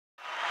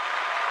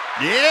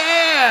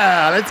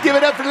Yeah, let's give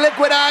it up for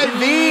Liquid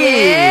IV.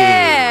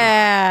 Yeah.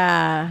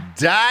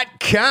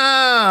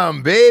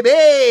 .com,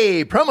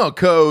 baby. Promo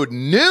code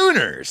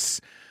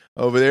Nooners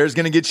over there is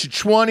going to get you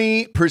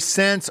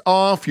 20%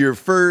 off your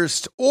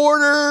first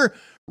order.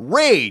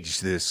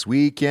 Rage this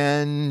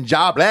weekend.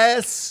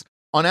 Jobless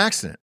on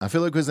accident. I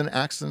feel like it was an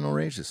accidental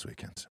rage this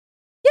weekend.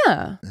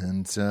 Yeah.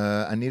 And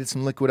I needed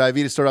some Liquid IV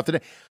to start off the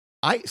day.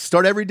 I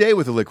start every day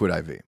with a Liquid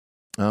IV.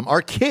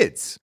 Our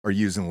kids are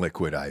using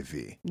Liquid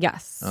IV.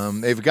 Yes.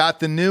 They've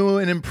got the new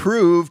and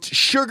improved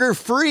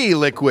sugar-free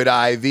Liquid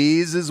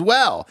IVs as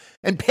well.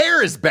 And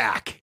Pear is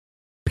back.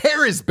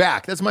 Pear is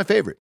back. That's my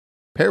favorite.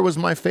 Pear was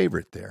my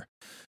favorite there.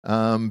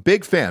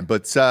 Big fan.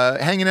 But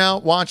hanging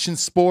out, watching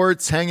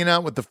sports, hanging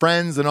out with the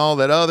friends and all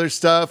that other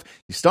stuff.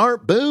 You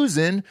start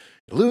boozing,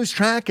 you lose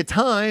track of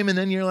time, and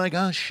then you're like,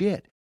 oh,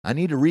 shit. I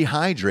need to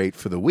rehydrate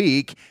for the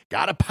week.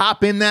 Got to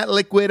pop in that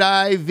Liquid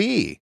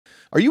IV.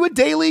 Are you a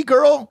daily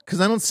girl? Because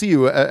I don't see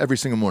you every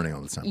single morning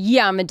all the time.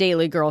 Yeah, I'm a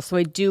daily girl. So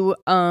I do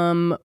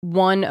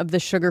one of the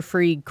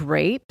sugar-free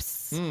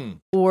grapes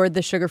or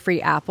the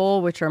sugar-free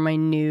apple, which are my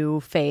new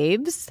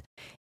faves,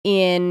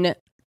 in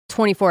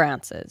 24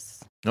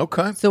 ounces.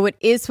 Okay. So it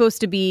is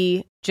supposed to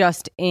be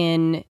just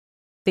in,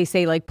 they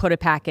say, like, put a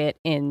packet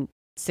in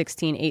 8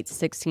 to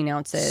 16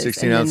 ounces.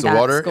 16 ounces of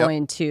water. That's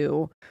going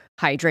to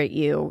hydrate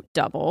you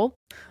double.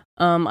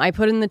 I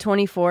put in the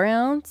 24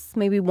 ounce,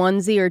 maybe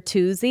onesie or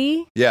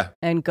twosie. Yeah.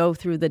 And go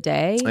through the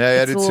day.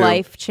 Yeah, it's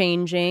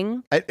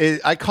life-changing.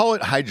 I call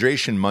it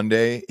Hydration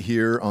Monday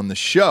here on the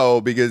show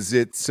because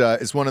it's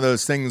one of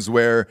those things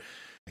where,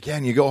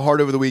 again, you go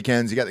hard over the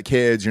weekends, you got the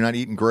kids, you're not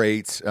eating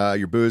great,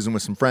 you're boozing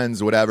with some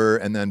friends or whatever,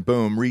 and then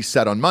boom,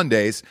 reset on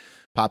Mondays,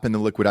 pop in the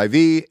Liquid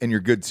IV, and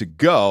you're good to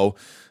go.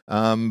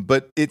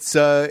 But it's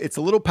a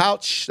little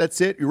pouch,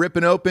 that's it. You're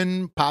ripping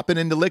open, popping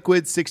into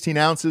liquid, 16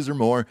 ounces or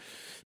more.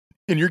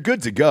 And you're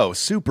good to go.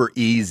 Super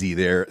easy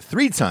there.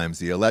 3 times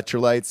the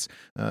electrolytes,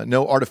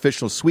 no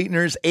artificial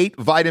sweeteners, 8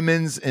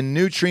 vitamins and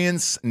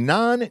nutrients,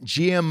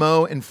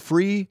 non-GMO and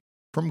free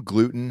from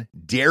gluten,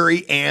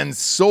 dairy, and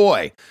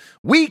soy.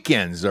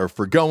 Weekends are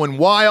for going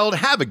wild.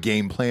 Have a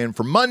game plan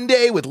for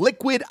Monday with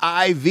Liquid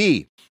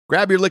IV.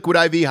 Grab your Liquid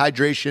IV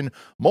hydration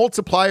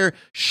multiplier,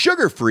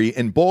 sugar-free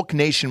in bulk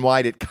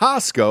nationwide at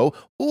Costco,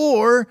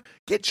 or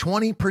get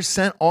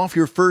 20% off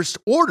your first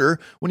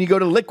order when you go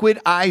to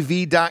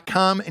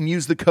liquidiv.com and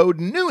use the code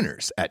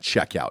Nooners at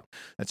checkout.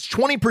 That's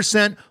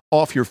 20%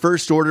 off your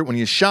first order when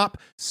you shop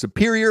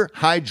Superior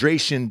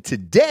Hydration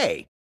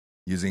today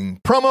using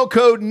promo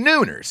code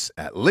Nooners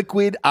at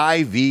liquidiv.com.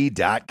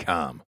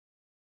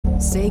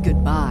 Say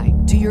goodbye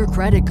to your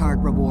credit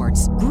card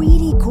rewards.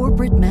 Greedy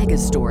corporate mega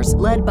stores,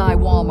 led by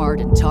Walmart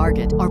and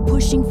Target, are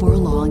pushing for a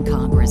law in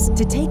Congress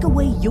to take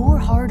away your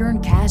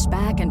hard-earned cash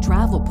back and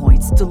travel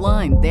points to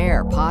line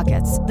their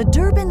pockets. The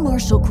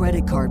Durbin-Marshall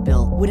credit card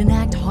bill would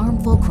enact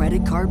harmful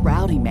credit card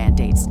routing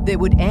mandates that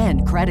would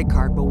end credit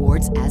card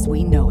rewards as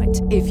we know it.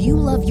 If you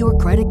love your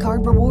credit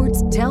card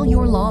rewards, tell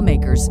your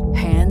lawmakers,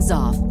 hands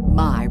off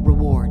my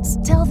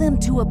rewards. Tell them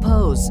to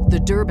oppose the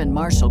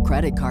Durbin-Marshall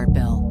credit card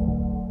bill.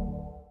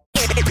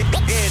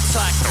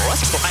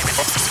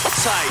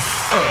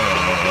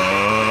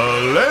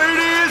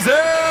 Ladies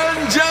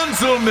and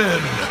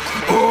gentlemen,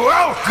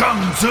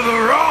 welcome to the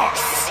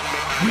Ross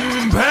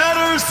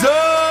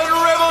Patterson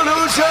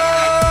Revolution!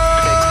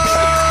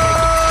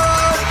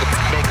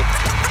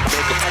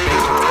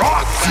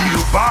 Brought to you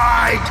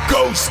by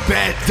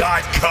GhostBed.com.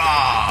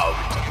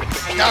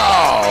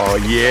 Oh,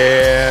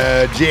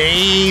 yeah,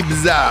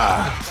 James.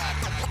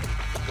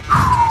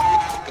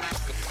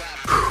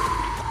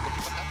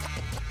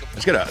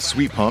 Just got a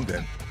sweet pump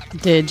in.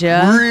 Did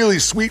ya? Really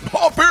sweet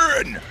pump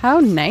in. How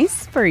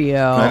nice for you.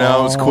 I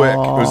know, it was quick.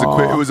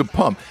 It was a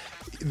pump.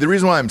 The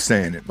reason why I'm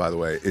saying it, by the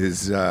way,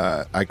 is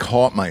I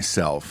caught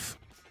myself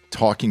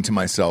talking to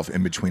myself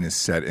in between a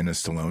set in a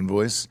Stallone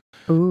voice.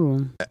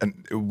 Ooh.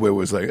 And it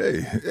was like,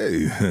 hey,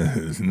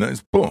 it's a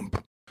nice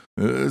pump.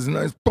 It's a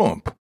nice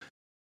pump.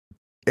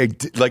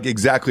 Like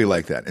exactly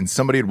like that. And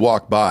somebody had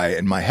walked by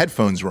and my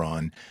headphones were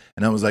on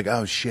and I was like,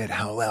 oh shit,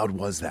 how loud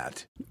was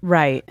that?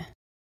 Right.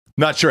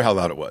 Not sure how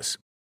loud it was,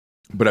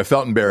 but I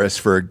felt embarrassed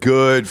for a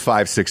good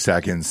 5-6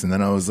 seconds. And then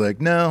I was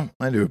like, no,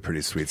 I do a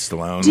pretty sweet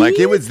Stallone.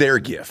 It was their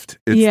gift.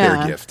 It's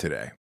their gift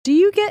today. Do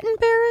you get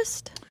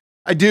embarrassed?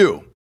 I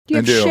do. Do you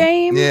have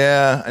shame?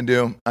 Yeah, I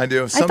do. I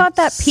thought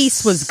that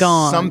piece was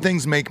gone. Some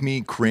things make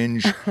me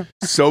cringe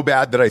so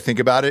bad that I think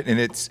about it. And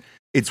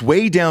it's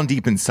way down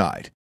deep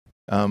inside.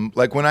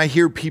 Like when I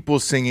hear people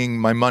singing,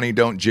 my money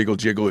don't jiggle,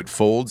 jiggle, it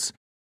folds.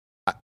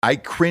 I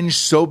cringe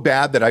so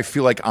bad that I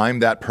feel like I'm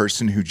that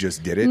person who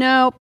just did it.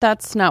 No,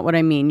 that's not what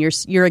I mean.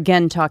 You're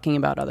again talking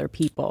about other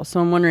people.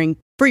 So I'm wondering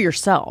for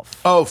yourself.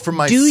 Oh, for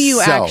myself. Do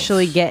you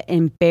actually get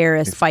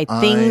embarrassed by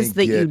things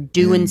that you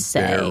do and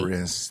say?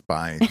 Embarrassed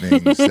by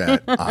things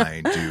that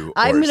I do.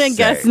 I'm going to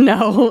guess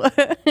no.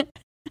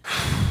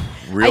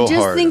 I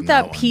just think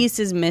that piece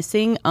is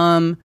missing.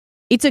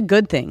 It's a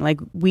good thing.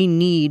 Like we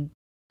need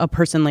a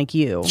person like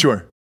you.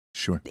 Sure.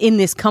 In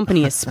this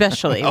company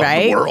especially,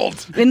 right? In the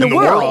world. In the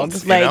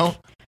world. Like,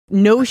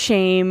 no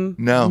shame.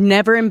 No.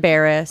 Never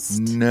embarrassed.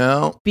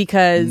 No.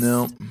 Because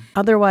No.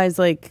 otherwise,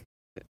 like,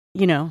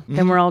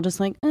 then we're all just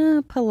like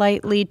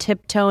politely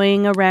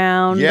tiptoeing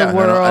around the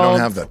world. I don't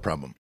have that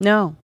problem.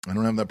 No. I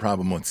don't have that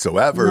problem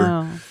whatsoever.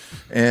 No.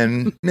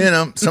 And,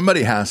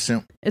 somebody has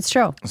to. It's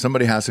true.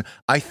 Somebody has to.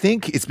 I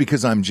think it's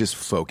because I'm just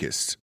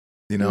focused.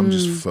 I'm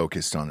just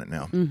focused on it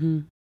now. Mm-hmm.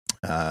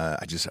 I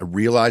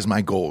realize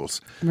my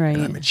goals. Right.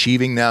 And I'm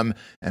achieving them.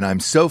 And I'm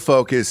so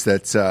focused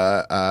that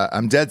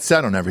I'm dead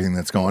set on everything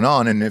that's going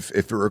on. And if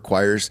it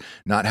requires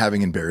not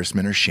having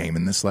embarrassment or shame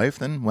in this life,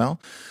 then,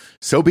 well,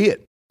 so be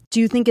it. Do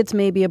you think it's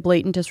maybe a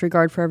blatant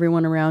disregard for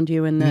everyone around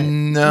you? In the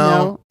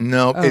No.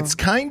 Oh. It's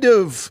kind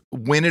of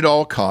win at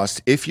all costs.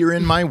 If you're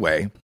in my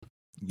way,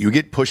 you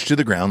get pushed to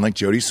the ground like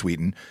Jodie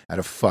Sweetin at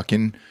a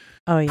fucking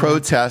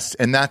protest,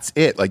 and that's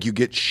it. Like you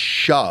get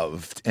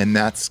shoved, and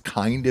that's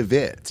kind of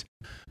it.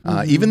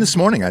 Even this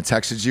morning, I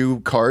texted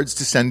you cards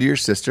to send to your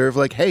sister of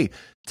like, hey,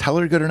 tell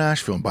her to go to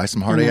Nashville and buy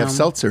some Hard AF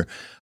seltzer.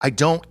 I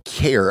don't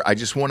care. I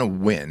just want to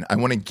win. I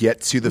want to get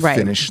to the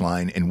finish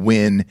line and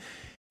win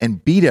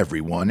and beat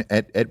everyone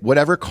at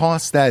whatever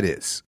cost that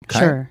is.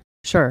 Okay?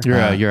 Sure.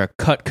 You're a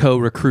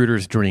Cutco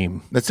recruiter's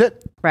dream. That's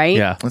it. Right?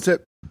 Yeah. That's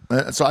it.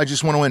 So I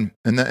just want to win,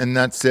 and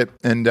that's it.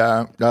 And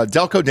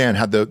Delco Dan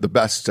had the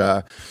best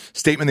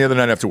statement the other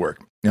night after work.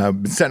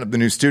 Been setting up the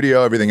new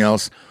studio, everything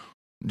else.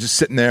 Just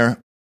sitting there,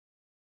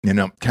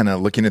 kind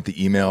of looking at the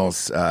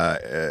emails,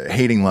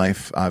 hating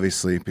life,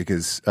 obviously,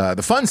 because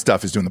the fun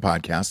stuff is doing the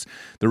podcast.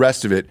 The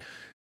rest of it,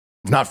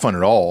 not fun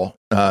at all,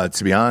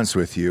 to be honest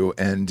with you.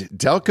 And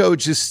Delco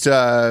just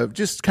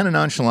kind of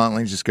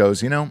nonchalantly just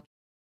goes, I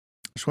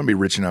just want to be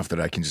rich enough that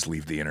I can just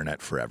leave the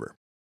internet forever.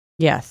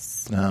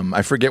 Yes.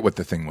 I forget what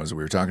the thing was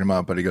we were talking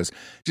about, but he goes,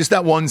 just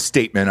that one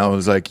statement. I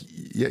was like,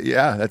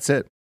 yeah, that's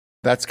it.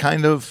 That's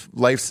kind of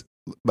life's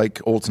like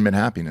ultimate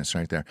happiness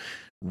right there.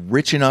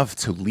 Rich enough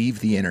to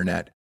leave the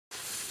internet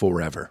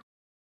forever.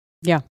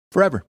 Yeah.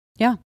 Forever.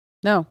 Yeah.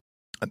 No.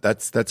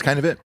 That's kind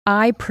of it.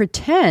 I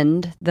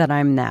pretend that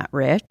I'm that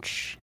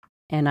rich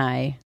and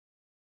I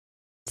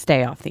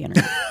stay off the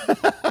internet.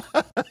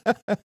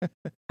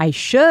 I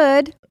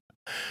should.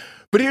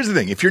 But here's the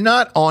thing. If you're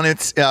not on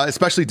it,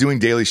 especially doing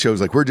daily shows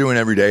like we're doing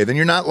every day, then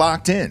you're not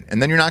locked in.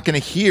 And then you're not going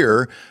to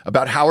hear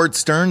about Howard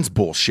Stern's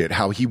bullshit,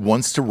 how he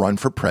wants to run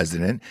for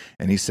president.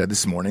 And he said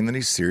this morning that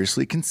he's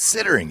seriously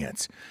considering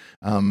it.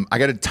 I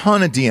got a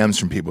ton of DMs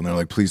from people and they're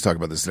like, please talk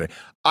about this today.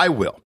 I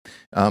will.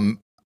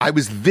 I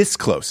was this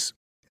close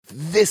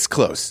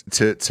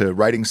to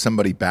writing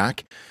somebody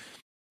back.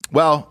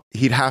 Well,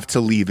 he'd have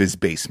to leave his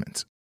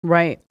basement.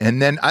 Right.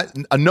 And then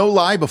no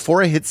lie,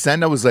 before I hit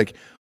send, I was like,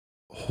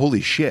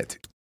 holy shit.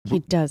 He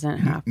doesn't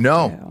have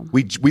to.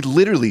 We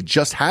literally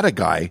just had a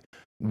guy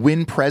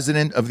win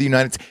president of the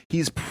United States.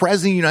 He's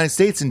president of the United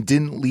States and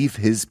didn't leave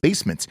his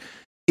basement.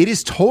 It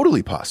is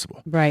totally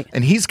possible. Right.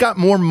 And he's got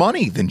more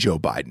money than Joe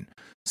Biden.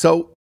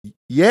 So,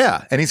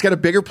 yeah. And he's got a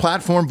bigger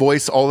platform,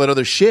 voice, all that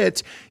other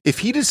shit. If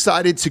he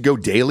decided to go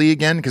daily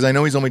again, because I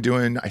know he's only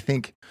doing, I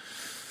think,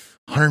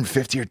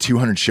 150 or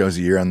 200 shows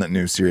a year on that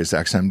new Sirius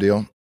XM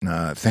deal.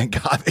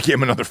 Thank God they gave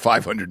him another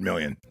 500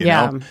 million,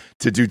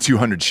 to do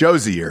 200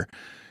 shows a year.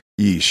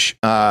 Yeesh.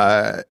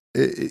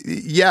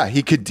 Yeah,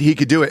 he could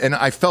do it. And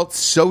I felt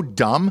so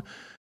dumb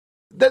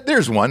that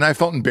there's one. I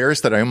felt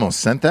embarrassed that I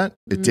almost sent that.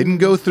 It didn't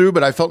go through,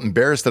 but I felt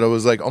embarrassed that I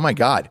was like, oh my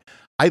God,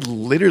 I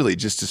literally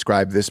just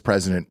described this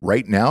president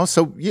right now.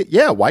 So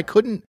yeah, why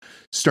couldn't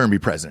Stern be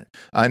president?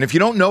 And if you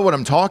don't know what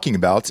I'm talking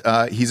about,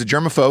 he's a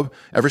germaphobe.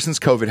 Ever since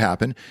COVID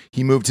happened,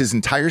 he moved his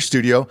entire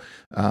studio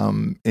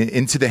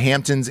into the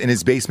Hamptons in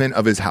his basement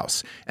of his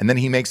house. And then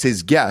he makes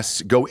his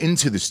guests go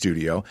into the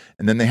studio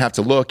and then they have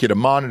to look at a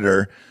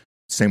monitor,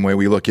 same way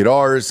we look at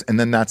ours. And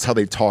then that's how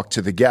they talk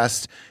to the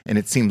guest. And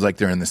it seems like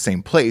they're in the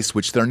same place,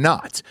 which they're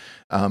not.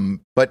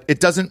 But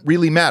it doesn't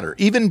really matter.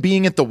 Even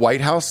being at the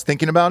White House,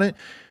 thinking about it,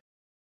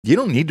 you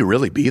don't need to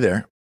really be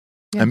there.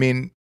 Yeah. I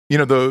mean,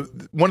 one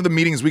of the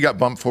meetings we got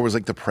bumped for was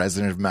like the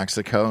president of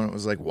Mexico. And it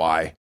was like,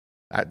 why?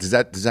 Does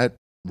that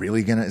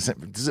really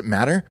does it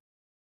matter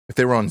if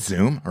they were on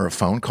Zoom or a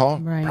phone call?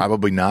 Right.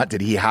 Probably not.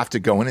 Did he have to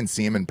go in and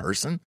see him in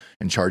person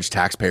and charge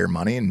taxpayer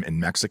money in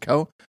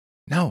Mexico?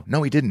 No,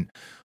 he didn't.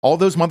 All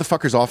those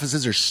motherfuckers'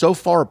 offices are so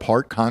far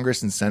apart,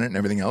 Congress and Senate and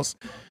everything else.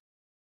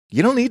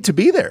 You don't need to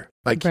be there.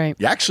 Like, You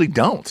actually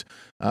don't.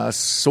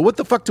 So what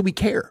the fuck do we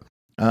care?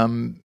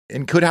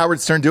 And could Howard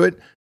Stern do it?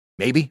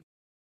 Maybe.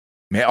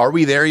 Are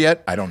we there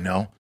yet? I don't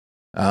know.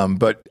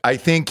 But I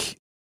think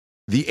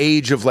the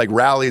age of like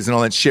rallies and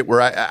all that shit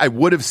where I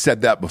would have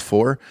said that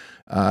before,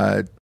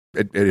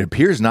 it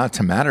appears not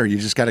to matter. You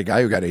just got a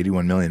guy who got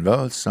 81 million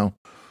votes. So,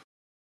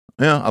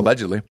 yeah,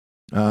 allegedly.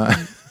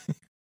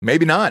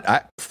 Maybe not.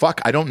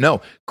 I don't know.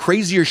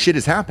 Crazier shit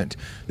has happened.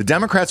 The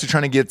Democrats are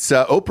trying to get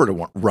Oprah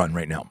to run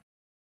right now.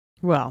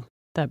 Well,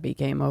 that'd be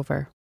game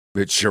over.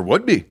 It sure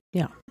would be.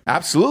 Yeah.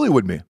 Absolutely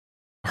would be.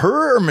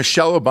 Her or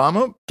Michelle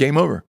Obama, game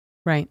over.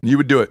 Right. You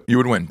would do it. You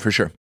would win for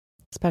sure.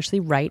 Especially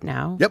right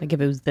now. Yep. Like if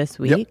it was this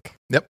week.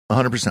 Yep.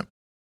 100%.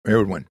 It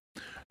would win.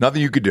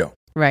 Nothing you could do.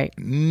 Right.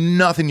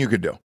 Nothing you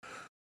could do.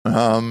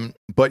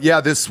 But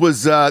yeah, this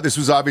was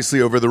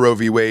obviously over the Roe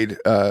v. Wade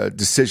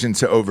decision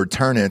to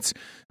overturn it.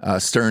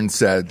 Stern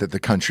said that the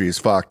country is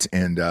fucked,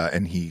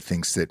 and he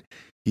thinks that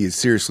he is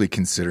seriously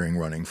considering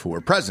running for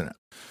president.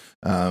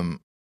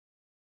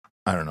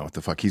 I don't know what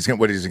the fuck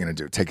what is he gonna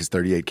do? Take his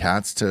 38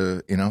 cats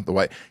to the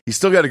White? He's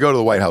still got to go to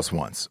the White House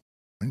once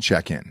and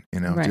check in,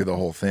 Right. do the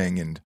whole thing,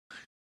 and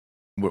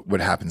what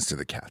happens to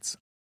the cats?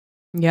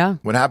 Yeah.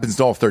 What happens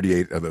to all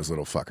 38 of those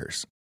little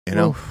fuckers?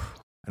 Oof.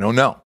 I don't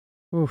know.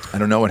 Oof. I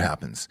don't know what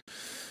happens.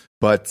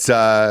 But,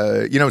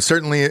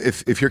 certainly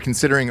if you're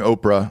considering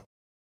Oprah,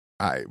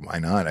 why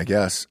not, I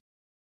guess.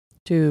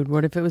 Dude,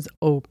 what if it was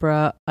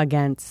Oprah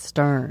against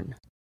Stern?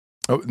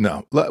 Oh,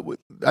 no.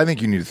 I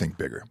think you need to think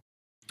bigger.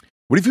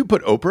 What if you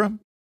put Oprah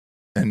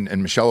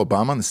and Michelle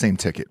Obama on the same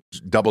ticket?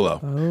 00.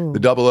 Oh. The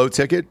 00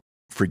 ticket,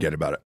 forget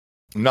about it.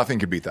 Nothing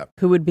could beat that.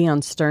 Who would be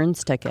on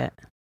Stern's ticket?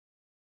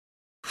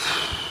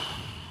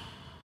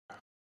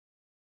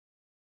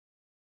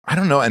 I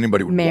don't know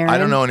anybody would. Marin? I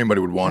don't know anybody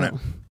would want it.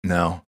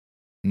 No.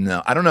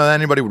 I don't know that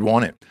anybody would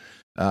want it.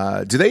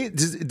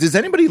 Does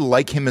anybody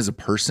like him as a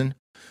person?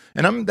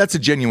 And that's a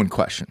genuine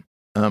question.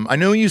 I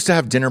know he used to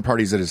have dinner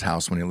parties at his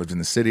house when he lived in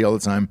the city all the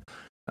time.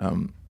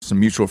 Some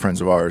mutual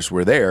friends of ours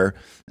were there,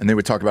 and they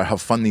would talk about how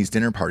fun these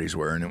dinner parties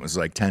were, and it was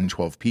like 10,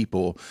 12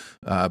 people.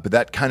 But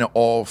that kind of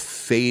all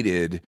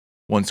faded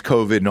once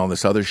COVID and all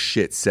this other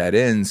shit set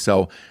in.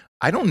 So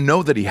I don't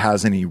know that he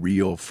has any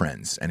real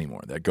friends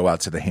anymore that go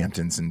out to the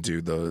Hamptons and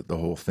do the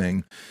whole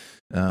thing.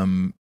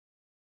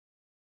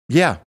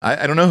 Yeah,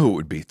 I don't know who it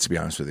would be, to be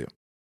honest with you.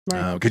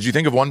 Right. Could you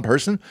think of one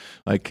person?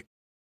 Like,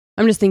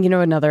 I'm just thinking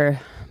of another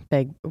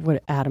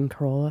Adam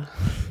Carolla.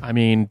 I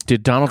mean,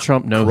 did Donald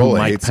Trump know Carolla who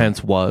Mike hates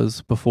Pence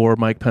was before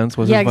Mike Pence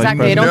was Yeah, his vice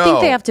exactly. I president? don't think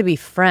No. they have to be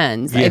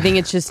friends. Yeah. I think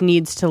it just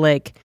needs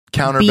to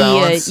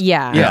counterbalance?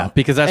 Yeah,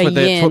 because that's what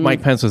yin.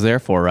 Mike Pence was there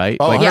for, right?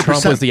 Oh, Like 100%.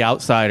 Trump was the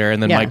outsider,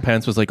 and then Yeah. Mike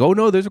Pence was like, "Oh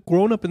no, there's a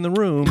grown up in the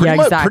room." Yeah,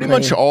 Pretty exactly.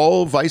 much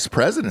all vice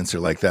presidents are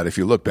like that if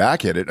you look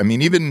back at it. I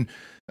mean, even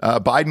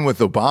Biden with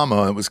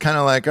Obama, it was kind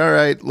of like, all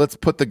right, let's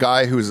put the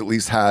guy who's at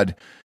least had,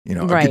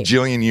 a Right.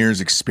 gajillion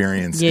years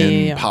experience Yeah, in yeah,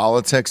 yeah.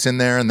 politics in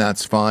there, and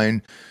that's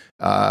fine.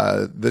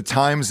 The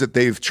times that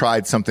they've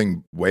tried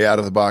something way out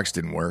of the box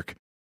didn't work.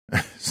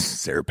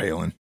 Sarah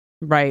Palin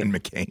Right. and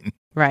McCain.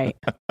 Right.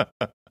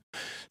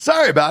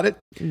 Sorry about it.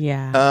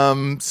 Yeah.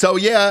 So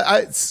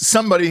yeah,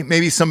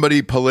 maybe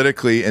somebody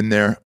politically in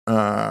there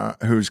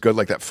who's good,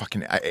 like that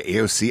fucking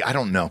AOC. I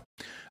don't know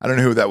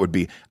who that would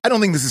be. I don't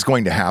think this is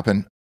going to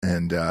happen,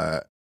 and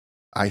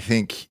I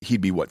think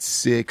he'd be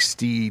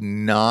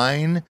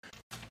 69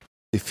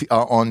 if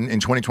in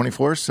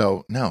 2024.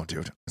 So no,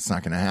 dude, it's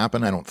not going to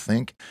happen. I don't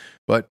think.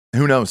 But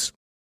who knows?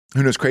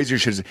 Who knows? Crazier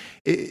shit.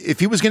 If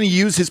he was going to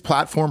use his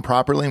platform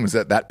properly and was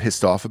that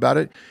pissed off about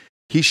it,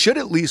 he should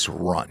at least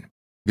run.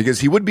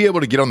 Because he would be able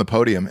to get on the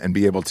podium and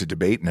be able to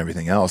debate and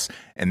everything else.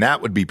 And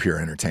that would be pure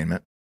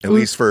entertainment, at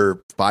least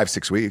for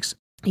 5-6 weeks.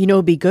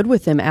 It'd be good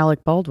with him,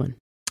 Alec Baldwin.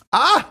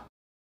 Are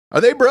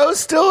they bros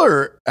still?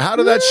 Or how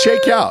did that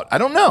shake out? I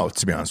don't know,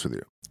 to be honest with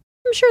you.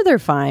 I'm sure they're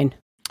fine.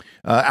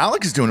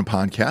 Alec is doing a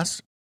podcast.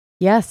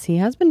 Yes, he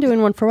has been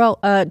doing one for a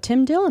while.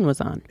 Tim Dillon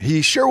was on.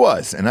 He sure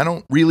was. And I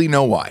don't really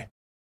know why.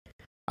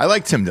 I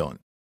like Tim Dillon.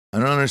 I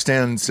don't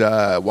understand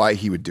why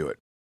he would do it.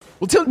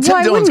 Well, Tim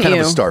Why Dillon's wouldn't kind of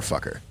you? a star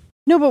fucker.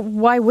 No, but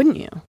why wouldn't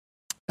you?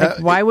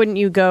 Why wouldn't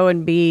you go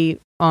and be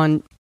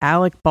on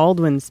Alec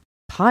Baldwin's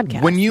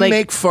podcast? When you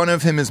make fun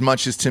of him as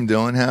much as Tim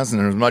Dillon has,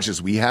 and as much as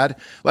we had,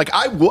 like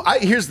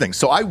here's the thing.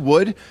 So I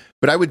would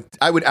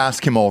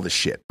ask him all the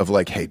shit of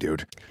like, hey,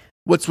 dude,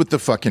 what's with the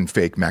fucking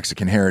fake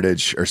Mexican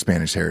heritage or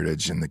Spanish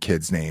heritage and the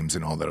kids' names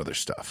and all that other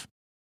stuff?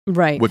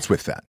 Right. What's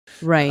with that?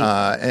 Right.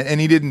 And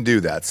he didn't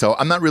do that, so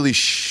I'm not really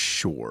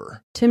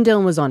sure. Tim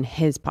Dillon was on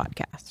his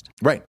podcast.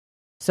 Right.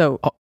 So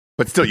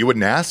But still, you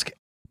wouldn't ask?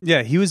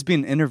 Yeah, he was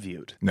being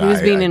interviewed. No, he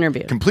was being I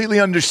interviewed.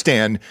 Completely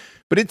understand,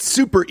 but it's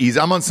super easy.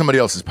 I'm on somebody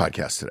else's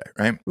podcast today,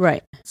 right?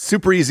 Right.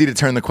 Super easy to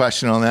turn the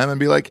question on them and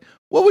be like,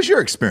 what was your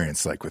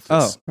experience like with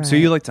Oh, this? so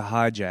you like to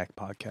hijack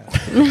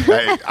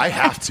podcasts? I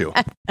have to.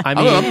 I I'm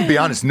mean, going to be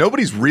honest.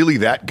 Nobody's really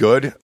that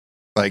good,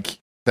 like,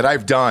 that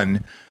I've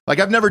done. Like,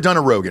 I've never done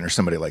a Rogan or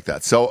somebody like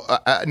that. So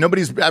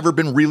nobody's ever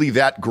been really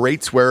that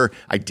great where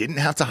I didn't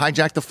have to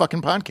hijack the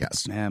fucking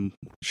podcast. Man,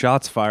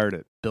 shots fired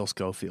at Bill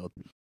Schofield.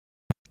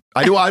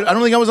 I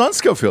don't think I was on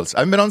Schofield's. I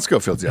haven't been on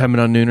Schofield's yet. haven't been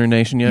on Nooner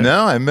Nation yet.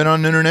 No, I haven't been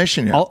on Nooner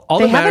Nation yet. All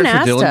They that matters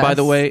haven't for Dylan, asked by us.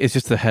 the way, is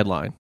just the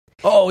headline.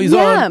 Oh, he's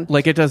Yeah. on.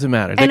 Like, it doesn't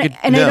matter. And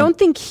I No. don't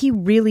think he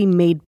really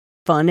made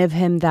fun of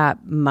him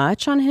that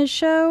much on his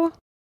show.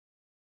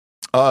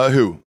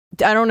 Who?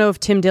 I don't know if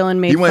Tim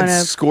Dillon made He fun went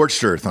of.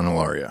 scorched earth on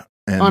Ilaria.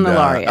 And, On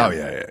Ilaria. Oh,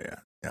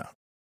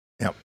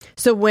 yeah.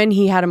 So when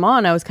he had him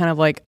on, I was kind of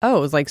like, oh, it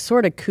was like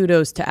sort of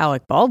kudos to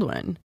Alec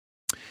Baldwin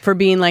for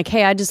being like,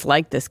 hey, I just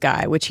like this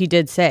guy, which he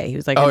did say. He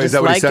was like, Oh, I is just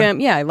that what he like said? him.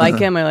 Yeah, I like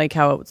him. I like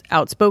how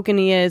outspoken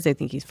he is. I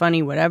think he's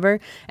funny, whatever.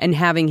 And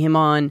having him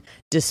on,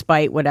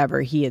 despite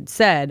whatever he had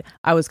said,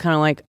 I was kind of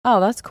like, oh,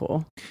 that's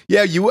cool.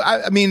 Yeah,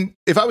 I mean,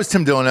 if I was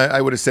Tim Dillon,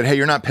 I would have said, hey,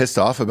 you're not pissed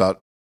off about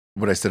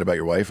what I said about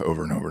your wife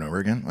over and over and over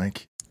again?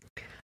 Like,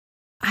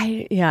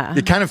 Yeah.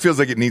 it kind of feels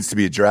like it needs to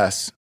be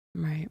addressed.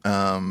 Right.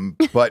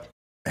 But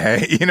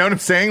hey, you know what I'm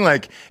saying?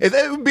 Like, it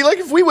would be like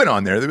if we went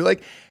on there, they'd be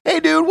like, hey,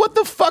 dude, what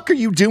the fuck are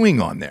you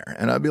doing on there?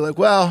 And I'd be like,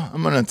 well,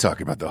 I'm going to talk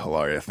about the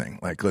Hilaria thing.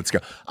 Like, let's go.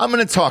 I'm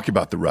going to talk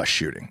about the Rush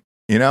shooting,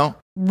 you know?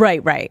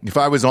 Right. If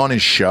I was on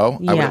his show,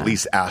 I would Yeah. at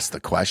least ask the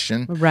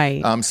question.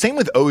 Right. Same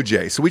with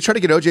OJ. So we tried to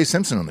get OJ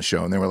Simpson on the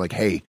show, and they were like,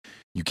 hey,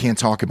 you can't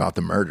talk about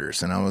the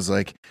murders. And I was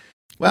like,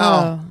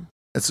 well,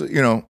 that's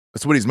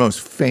what he's most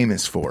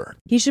famous for.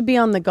 He should be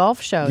on the golf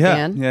show, Yeah,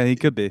 Dan. yeah, he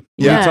could be.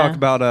 Yeah. We talk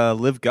about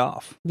Live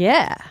Golf.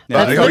 Yeah.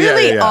 Yeah. That's Oh, yeah,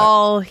 literally yeah, yeah.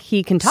 all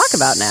he can talk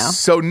about now.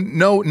 So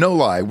no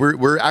lie,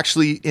 we're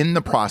actually in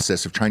the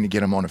process of trying to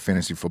get him on a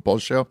fantasy football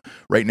show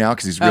right now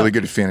because he's really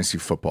good at fantasy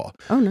football.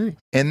 Oh, nice.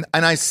 And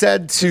I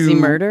said to Is he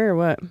murder or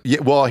what?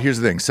 Yeah, well, here's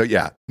the thing. So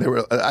yeah,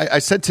 I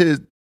said to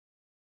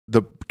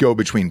the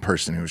go-between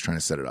person who was trying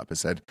to set it up, I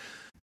said,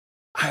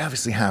 I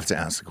obviously have to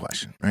ask the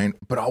question, right?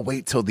 But I'll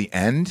wait till the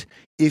end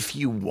if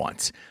you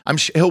want. I'm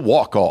sure he'll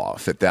walk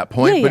off at that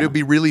point, Yeah, but yeah. it'd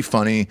be really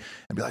funny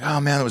and be like,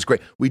 oh man, that was great.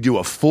 We do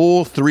a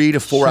full 3 to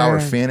 4 hour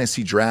Sure.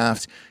 fantasy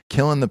draft,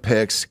 killing the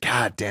picks.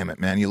 God damn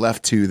it, man. You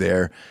left 2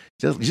 there.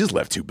 You just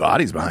left 2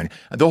 bodies behind.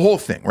 The whole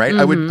thing, right?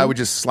 I would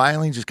just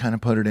slyly just kind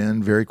of put it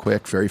in very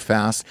quick, very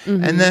fast.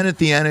 And then at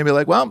the end, I'd be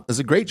like, well, it's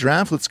a great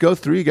draft. Let's go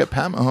through. You got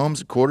Pat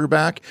Mahomes, a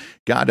quarterback.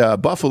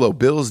 Got Buffalo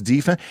Bills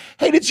defense.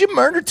 Hey, did you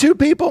murder 2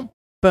 people?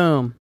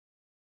 Boom.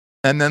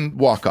 And then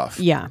walk off.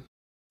 Yeah.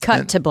 Cut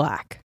And- to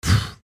black.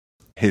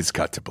 His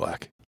cut to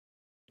black.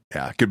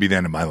 Yeah, it could be the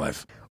end of my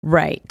life.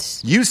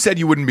 Right. You said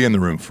you wouldn't be in the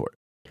room for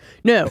it.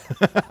 No.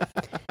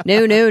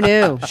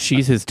 No.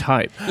 She's his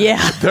type.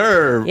 Yeah.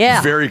 They're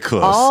Yeah. very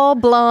close. All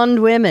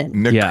blonde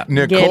women. Yeah. Get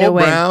Nicole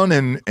away. Brown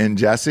and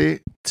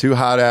Jesse, 2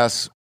 hot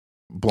ass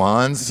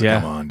blondes.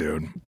 Yeah. Come on,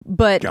 dude.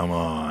 But Come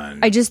on.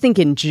 I just think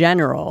in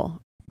general,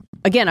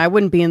 again, I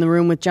wouldn't be in the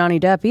room with Johnny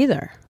Depp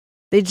either.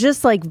 They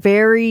just like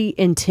very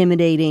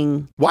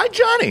intimidating. Why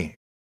Johnny?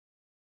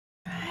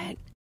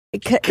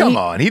 Come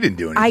on, he didn't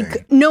do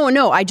anything.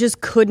 No, I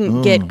just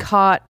couldn't get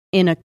caught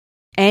in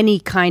any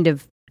kind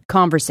of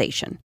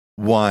conversation.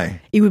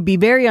 Why? It would be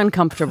very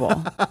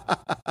uncomfortable.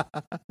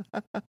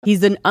 He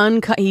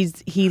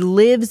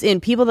lives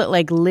in people that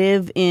like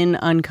live in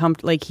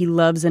uncomfortable, like he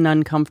loves an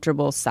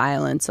uncomfortable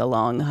silence, a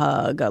long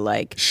hug, a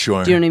like,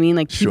 Sure. do you know what I mean?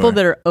 Like people Sure.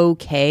 that are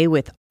okay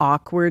with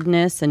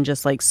awkwardness and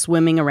just like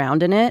swimming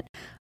around in it.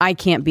 I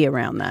can't be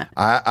around that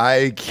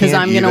I can't because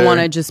I'm going to either.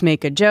 want to just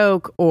make a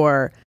joke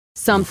or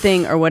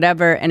something or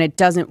whatever. And it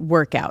doesn't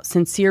work out.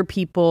 Sincere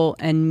people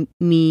and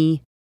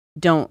me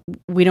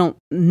we don't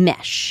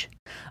mesh.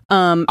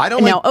 I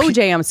don't now like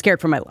OJ, I'm scared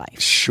for my life.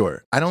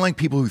 Sure. I don't like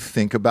people who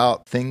think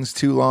about things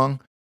too long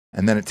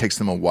and then it takes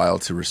them a while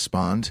to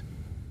respond.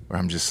 Where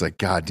I'm just like,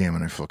 God damn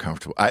it, I feel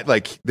comfortable.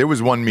 There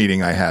was one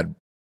meeting I had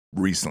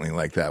recently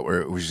like that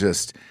where it was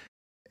just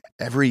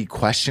every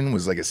question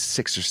was like a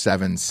 6 or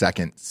 7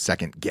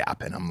 second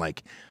gap. And I'm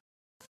like,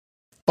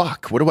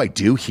 fuck, what do I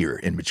do here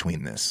in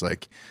between this?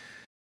 Like,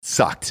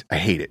 sucked. I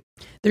hate it.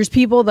 There's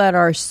people that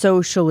are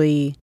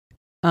socially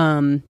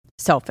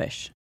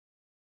selfish.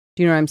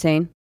 Do you know what I'm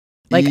saying?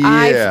 Like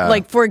Yeah.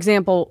 for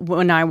example,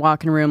 when I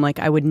walk in a room, like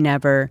I would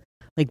never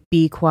like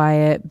be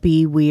quiet,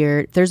 be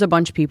weird. If there's a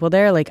bunch of people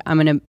there, like I'm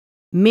gonna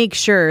make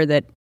sure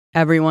that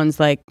everyone's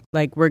like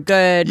we're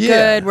good,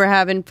 we're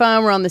having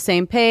fun, we're on the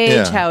same page.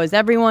 Yeah. How is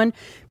everyone?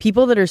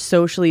 People that are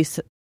socially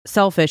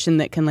selfish and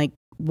that can like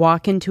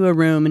walk into a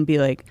room and be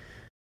like,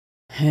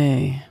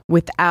 hey,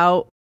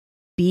 without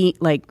be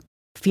like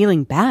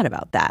feeling bad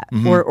about that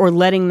or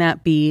letting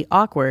that be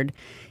awkward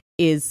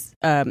is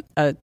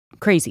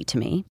crazy to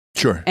me.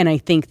 Sure. And I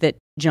think that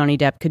Johnny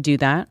Depp could do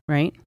that,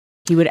 right?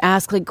 He would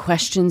ask like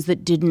questions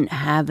that didn't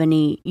have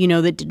any,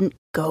 that didn't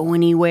go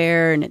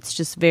anywhere. And it's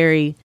just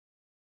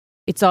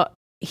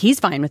he's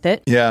fine with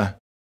it. Yeah.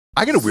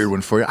 I got a weird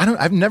one for you.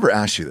 I've never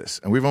asked you this.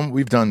 And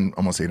we've done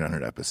almost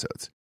 800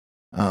 episodes.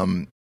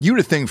 You had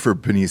a thing for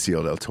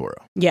Benicio del Toro.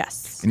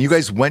 Yes. And you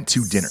guys went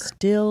to dinner.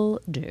 Still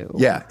do.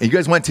 Yeah. And you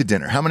guys went to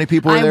dinner. How many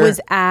people were I there?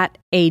 was at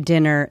a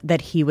dinner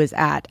that he was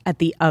at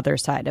the other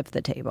side of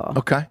the table.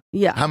 Okay.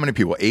 Yeah. How many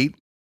people? 8?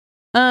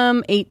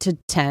 8 to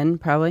 10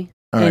 probably.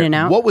 All in right. and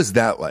out. What was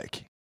that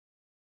like?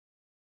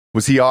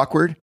 Was he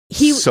awkward?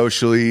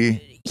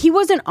 Socially? He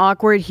wasn't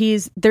awkward.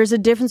 There's a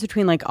difference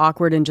between like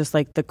awkward and just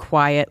like the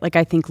quiet. Like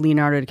I think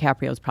Leonardo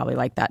DiCaprio is probably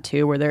like that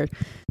too, where they're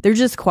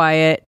just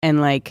quiet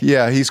and like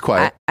Yeah, he's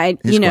quiet.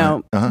 He's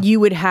quiet. Uh-huh. You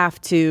would have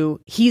to.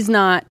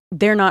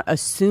 They're not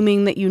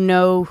assuming that you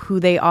know who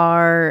they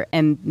are,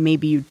 and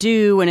maybe you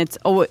do. And it's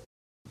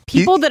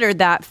people that are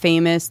that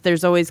famous.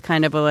 There's always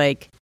kind of a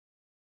like,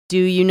 do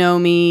you know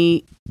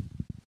me?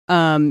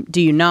 Do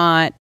you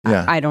not?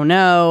 Yeah. I don't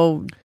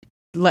know.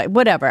 Like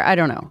whatever. I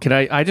don't know. Can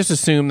I just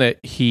assume that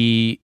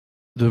the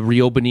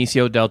real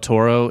Benicio del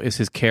Toro is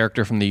his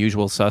character from The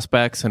Usual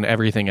Suspects and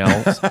everything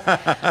else is...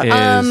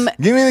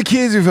 Give me the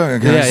keys, you fucking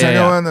guys. I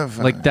know on the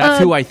Like,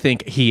 that's who I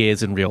think he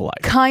is in real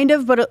life. Kind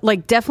of, but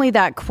like definitely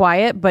that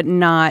quiet, but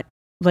not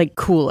like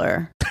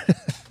cooler.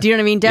 Do you know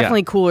what I mean?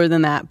 Definitely cooler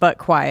than that, but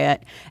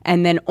quiet.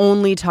 And then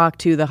only talk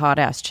to the hot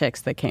ass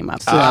chicks that came up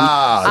to him. there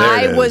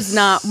I it was is.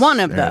 not one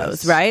of There it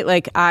those, is. right?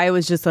 Like I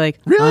was just like,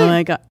 Really? oh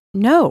my God.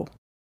 No.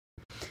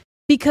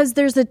 Because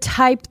there's a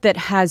type that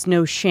has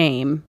no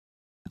shame,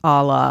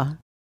 a la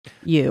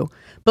you.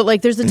 But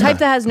like there's a type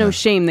that has no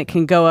shame that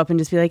can go up and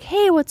just be like,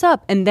 hey, what's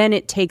up? And then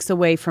it takes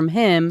away from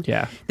him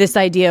this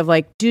idea of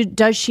like,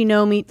 does she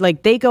know me?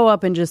 Like they go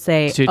up and just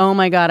say, oh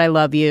my God, I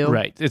love you.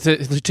 Right. It's to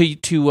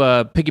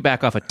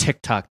piggyback off a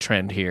TikTok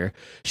trend here.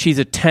 She's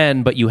a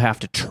 10, but you have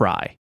to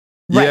try.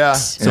 Right. Yeah.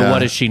 So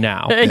what is she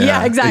now?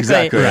 Yeah,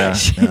 exactly. Yeah.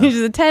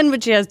 She's a 10,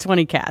 but she has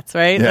 20 cats,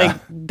 right? Yeah. Like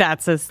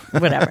that's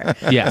whatever.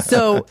 Yeah.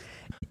 So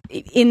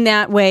in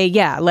that way,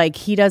 yeah, like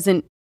he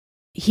doesn't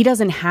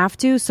have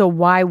to. So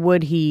why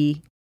would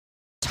he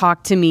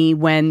talk to me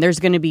when there's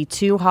going to be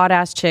two hot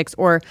ass chicks,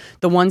 or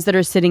the ones that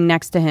are sitting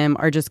next to him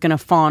are just going to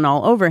fawn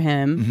all over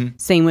him? Mm-hmm.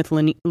 Same with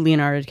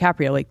Leonardo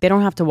DiCaprio. Like they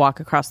don't have to walk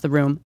across the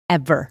room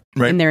ever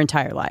in their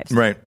entire lives.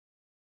 Right.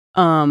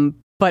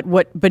 But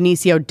what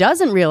Benicio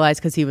doesn't realize,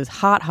 because he was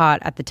hot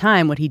at the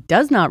time, what he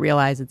does not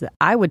realize is that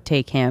I would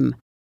take him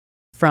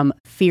from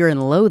Fear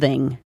and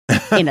Loathing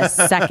in a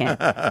second.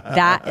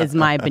 That is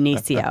my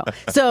Benicio.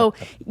 So,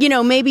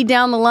 maybe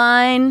down the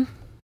line,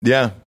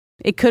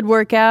 it could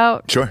work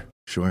out. Sure.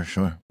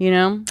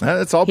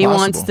 That's all he possible.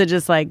 wants to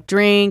just like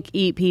drink,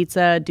 eat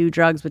pizza, do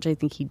drugs, which I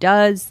think he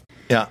does.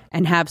 Yeah.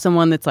 And have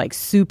someone that's like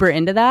super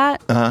into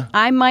that.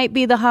 I might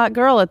be the hot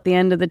girl at the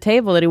end of the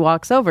table that he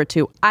walks over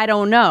to. I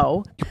don't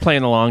know. You're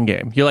playing the long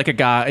game. You're like a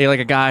guy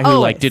who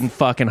like didn't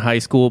fuck in high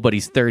school, but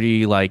he's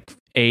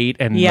 38,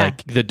 and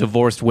like the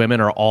divorced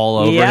women are all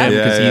over him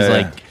because he's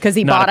like because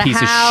he not bought a piece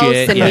house of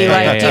shit. and he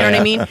like, do you know what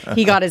I mean?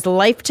 He got his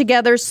life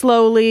together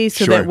slowly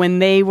so that when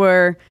they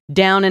were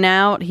down and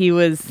out, he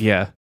was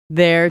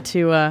there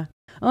to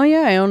oh yeah,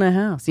 I own a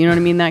house. You know what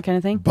I mean? That kind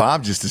of thing.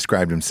 Bob just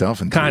described himself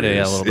in kind of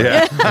a little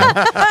bit.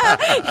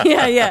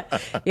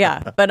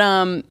 Yeah. But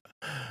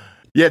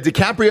yeah,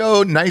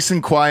 DiCaprio, nice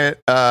and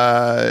quiet.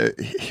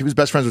 He was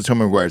best friends with Tobey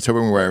Maguire. Tobey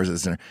Maguire was at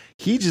dinner.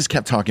 He just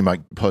kept talking about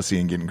pussy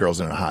and getting girls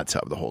in a hot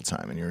tub the whole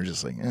time, and you were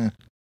just like,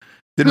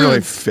 didn't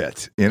really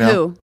fit,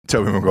 Who?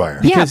 Tobey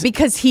Maguire.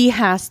 Because he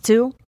has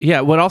to.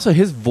 Yeah, but also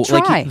his voice,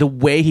 Try. the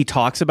way he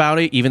talks about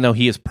it, even though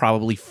he has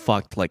probably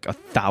fucked like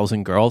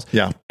 1,000 girls.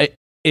 Yeah,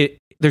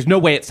 there's no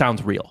way it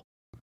sounds real.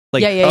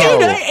 Like, Yeah.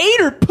 dude, I ate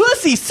her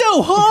pussy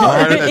so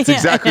hard. That's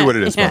exactly what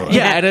it is. By the way.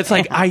 Yeah, and it's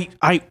like I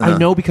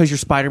know because you're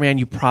Spider-Man,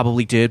 you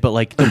probably did, but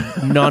like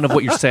none of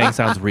what you're saying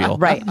sounds real.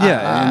 Right.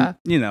 Yeah,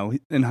 and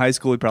in high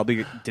school he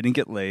probably didn't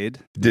get laid.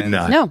 Did And,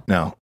 not.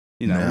 No.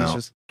 He's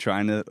just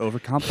trying to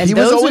overcompensate. And He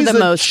was those are always the a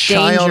most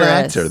child dangerous.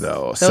 actor,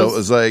 though. So it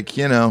was like,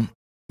 he's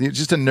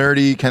just a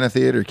nerdy kind of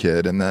theater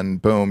kid, and then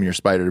boom, you're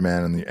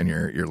Spider-Man, and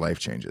your life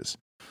changes.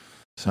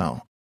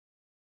 So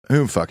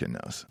who fucking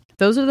knows?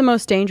 Those are the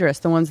most dangerous,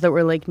 the ones that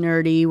were like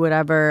nerdy,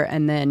 whatever,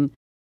 and then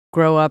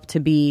grow up to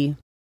be.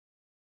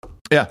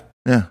 Yeah,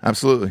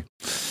 absolutely.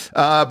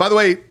 By the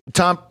way,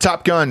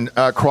 Top Gun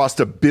crossed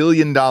 $1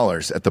 billion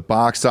at the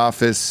box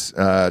office.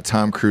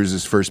 Tom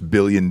Cruise's first $1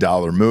 billion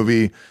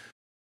movie.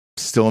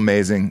 Still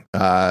amazing.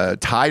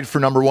 Tied for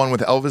number one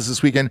with Elvis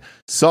this weekend.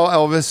 Saw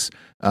Elvis.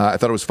 I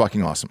thought it was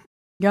fucking awesome.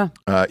 Yeah.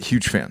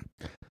 Huge fan.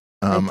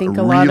 I think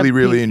a lot of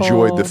really people-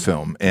 enjoyed the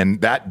film.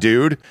 And that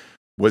dude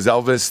was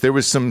Elvis. There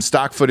was some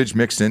stock footage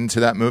mixed into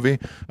that movie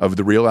of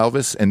the real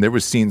Elvis, and there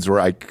was scenes where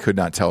I could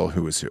not tell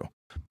who was who.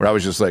 Where I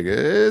was just like,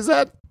 is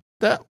that?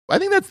 I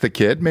think that's the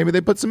kid. Maybe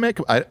they put some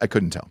makeup. I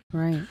couldn't tell.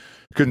 Right.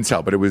 Couldn't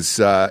tell, but it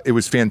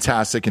was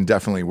fantastic and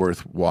definitely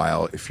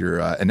worthwhile if you're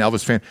an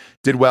Elvis fan.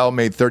 Did well,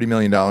 made $30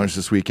 million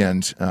this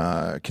weekend,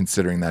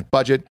 considering that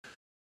budget.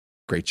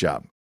 Great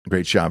job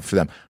for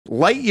them.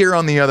 Lightyear,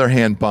 on the other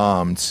hand,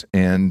 bombed,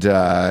 and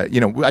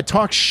I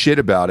talked shit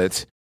about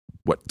it.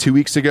 What, 2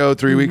 weeks ago,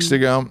 3 weeks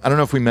ago? I don't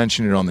know if we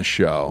mentioned it on the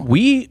show.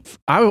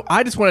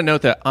 I just want to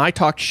note that I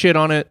talked shit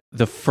on it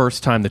the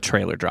first time the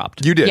trailer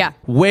dropped. You did. Yeah.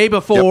 Way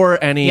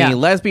before any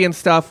lesbian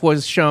stuff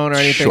was shown or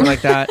anything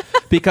like that.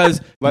 Because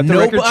Let the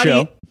record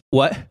show.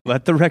 What?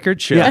 Let the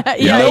record show.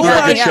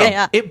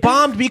 Yeah. It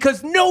bombed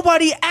because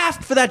nobody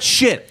asked for that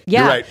shit. Yeah.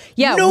 You're right.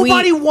 Yeah.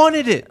 Nobody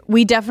wanted it.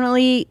 We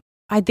definitely,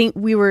 I think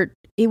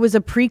it was a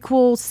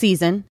prequel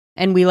season.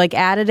 And we like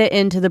added it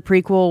into the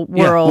prequel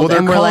world. Well, they're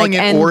and we're calling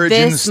like, it and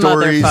origin this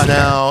stories motherfucker.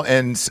 now.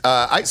 And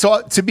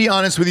so to be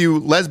honest with you,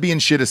 lesbian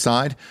shit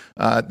aside,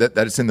 that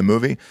it's in the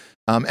movie.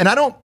 And I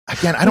don't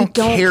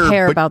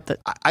care about the.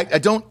 I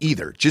don't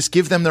either. Just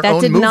give them their That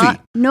own did movie.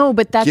 not. No,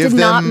 but that Give did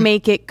not them-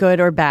 make it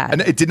good or bad.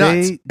 And it did not.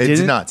 It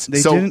did not.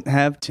 They didn't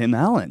have Tim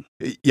Allen.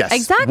 Yes.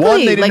 Exactly. One,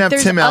 they didn't Like, have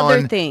there's Tim other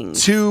Allen.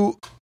 things. Two,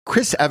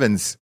 Chris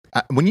Evans.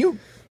 When you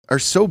are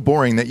so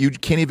boring that you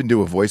can't even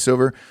do a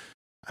voiceover,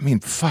 I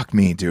mean, fuck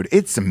me, dude.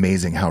 It's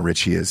amazing how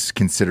rich he is,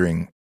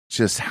 considering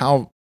just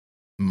how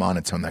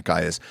monotone that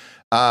guy is.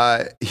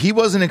 He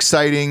wasn't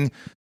exciting.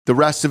 The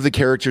rest of the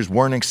characters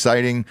weren't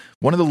exciting.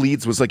 One of the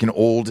leads was like an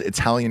old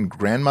Italian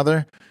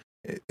grandmother.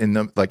 in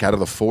the like out of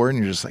the 4, and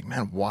you're just like,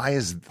 man, why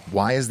is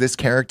this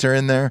character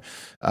in there?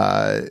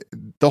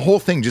 The whole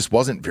thing just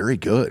wasn't very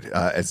good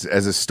as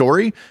a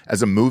story,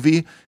 as a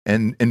movie,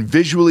 and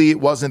visually it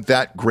wasn't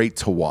that great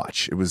to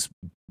watch. It was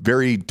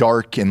very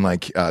dark, and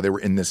like they were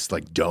in this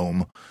like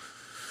dome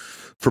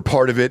for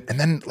part of it, and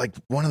then like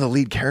one of the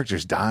lead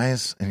characters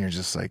dies, and you're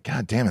just like,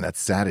 God damn it,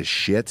 that's sad as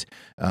shit.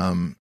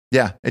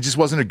 Yeah, it just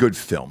wasn't a good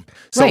film.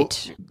 So,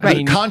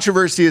 right.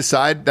 Controversy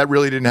aside, that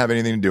really didn't have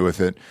anything to do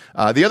with it.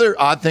 The other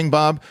odd thing,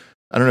 Bob,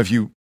 I don't know if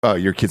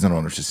your kids don't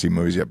understand to see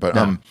movies yet, but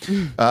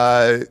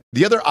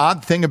the other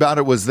odd thing about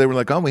it was they were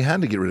like, oh, we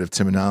had to get rid of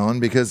Tim Allen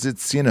because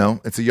it's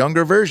a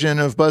younger version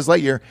of Buzz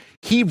Lightyear.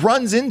 He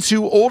runs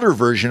into older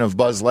version of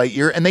Buzz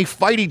Lightyear, and they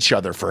fight each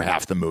other for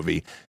half the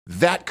movie.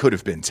 That could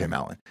have been Tim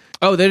Allen.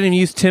 Oh, they didn't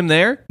use Tim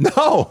there?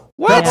 No.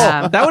 What?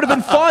 Yeah. That would have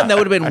been fun. That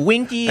would have been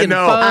winky and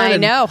fun. I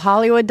know.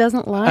 Hollywood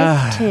doesn't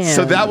like Tim.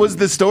 So that was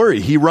the story.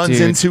 He runs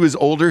into his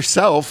older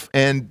self,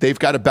 and they've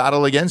got to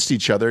battle against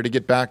each other to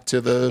get back to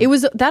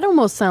the... That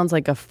almost sounds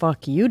like a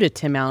fuck you to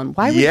Tim Allen.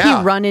 Why would he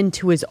run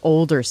into his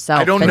older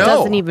self? I don't know.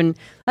 Doesn't even...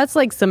 That's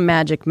like some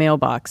magic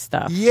mailbox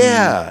stuff.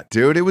 Yeah,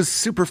 dude. It was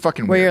super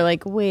fucking Where weird. you're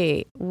like,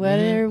 wait, what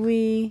are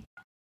we...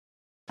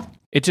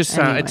 It just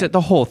sounds...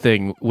 The whole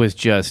thing was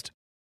just...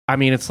 I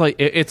mean, it's like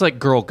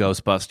Girl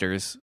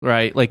Ghostbusters,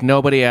 right? Like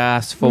nobody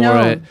asked for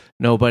it.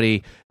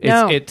 Nobody.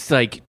 It's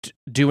like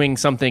doing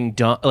something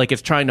dumb. Like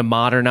it's trying to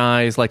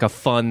modernize like a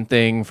fun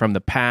thing from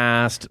the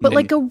past, but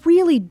like a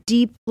really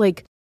deep,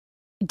 like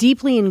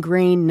deeply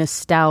ingrained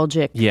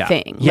nostalgic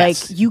thing.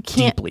 Yes, like you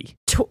can't. Deeply.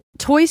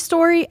 Toy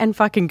Story and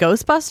fucking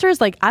Ghostbusters.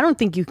 Like I don't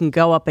think you can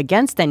go up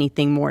against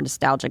anything more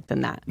nostalgic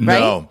than that, right?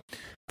 No.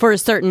 For a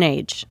certain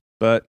age.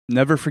 But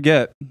never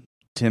forget,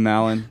 Tim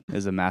Allen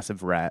is a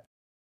massive rat.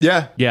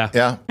 Yeah.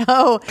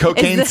 Oh,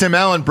 Cocaine Tim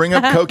Allen. Bring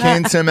up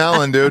Cocaine Tim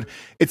Allen, dude.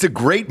 It's a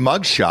great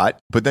mugshot,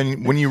 but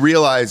then when you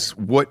realize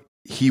what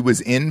he was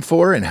in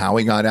for and how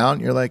he got out,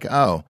 you're like,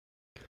 oh,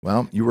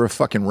 well, you were a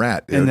fucking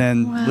rat, dude. And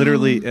then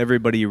literally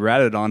everybody you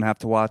ratted on have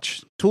to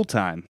watch Tool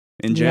Time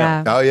in jail.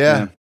 Yeah. Oh,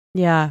 yeah.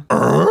 Yeah.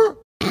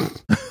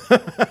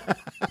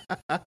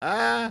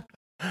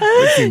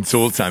 I've seen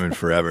Tool Time in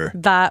forever.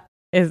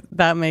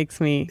 That makes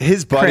me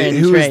his buddy. cringe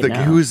Who is right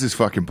now. who is his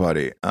fucking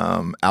buddy?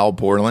 Al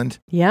Borland.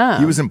 Yeah.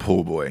 He was in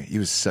Pool Boy. He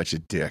was such a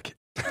dick.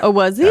 Oh,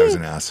 was he? That was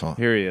an asshole.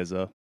 Here he is,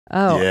 though.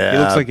 Oh, Yeah. He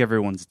looks like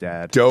everyone's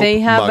dad. Dope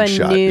they have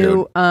mugshot, a new.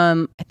 dude.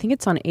 I think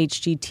it's on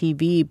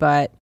HGTV,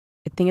 but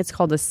I think it's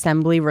called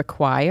Assembly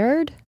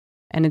Required,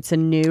 and it's a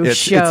new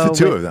show. It's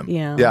the two of them.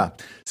 Yeah.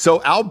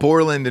 So Al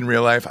Borland in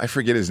real life, I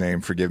forget his name.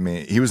 Forgive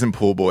me. He was in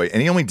Pool Boy,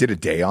 and he only did a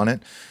day on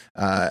it.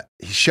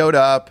 He showed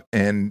up,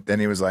 and then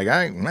he was like,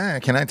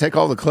 "Can I take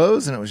all the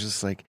clothes?" And it was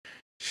just like,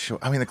 sure.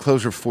 I mean, the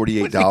clothes were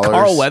 $48.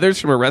 Carl Weathers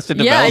from Arrested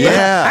Development.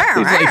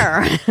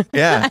 Yeah.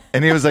 Yeah.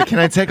 And he was like, "Can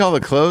I take all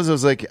the clothes?" I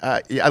was like,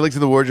 I looked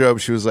at the wardrobe.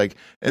 She was like,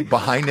 and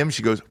behind him,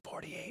 she goes,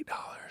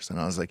 $48. And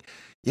I was like,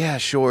 yeah,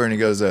 sure. And he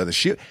goes,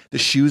 the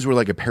shoes were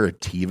like a pair of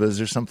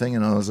Tevas or something.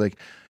 And I was like,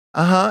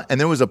 uh-huh. And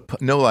there was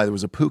there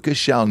was a puka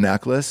shell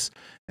necklace.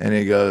 And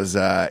he goes,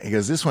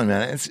 this one,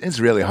 man, it's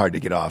really hard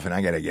to get off, and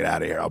I got to get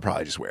out of here. I'll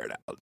probably just wear it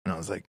out. And I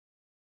was like,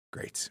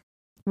 great.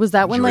 Was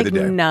that when Enjoy like the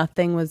day.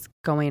 nothing was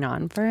going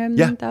on for him?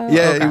 Yeah. though?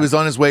 Yeah. Okay. He was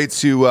on his way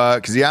to,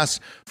 because he asked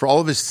for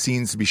all of his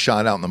scenes to be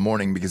shot out in the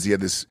morning because he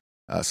had this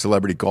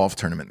celebrity golf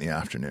tournament in the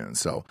afternoon.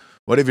 So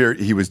whatever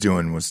he was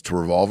doing was to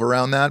revolve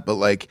around that. But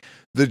like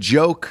the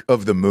joke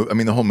of the movie, I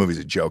mean, the whole movie's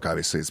a joke,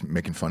 obviously. It's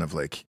making fun of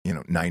like,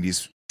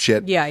 90s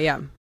shit.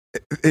 Yeah.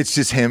 It's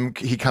just him.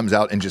 He comes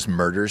out and just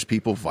murders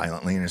people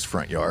violently in his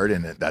front yard,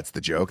 and that's the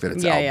joke, that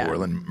it's Al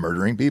Borland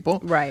murdering people,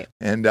 Right.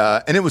 And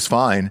it was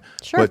fine.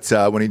 Sure.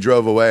 But when he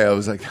drove away, I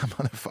was like,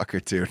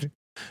 "Motherfucker, dude,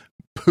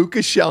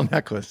 puka shell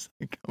necklace."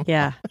 Come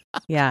Yeah.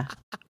 Yeah.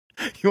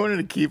 on. You wanted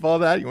to keep all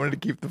that? You wanted to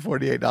keep the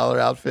 $48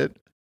 outfit,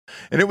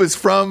 and it was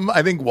from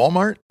I think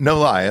Walmart. No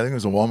lie, I think it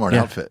was a Walmart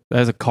outfit.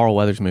 That is a Carl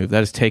Weathers move.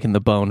 That is taking the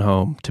bone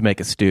home to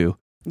make a stew.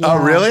 Oh,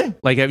 Yeah. really?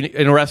 Like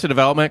in Arrested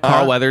Development,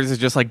 Carl Weathers is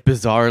just like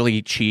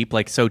bizarrely cheap,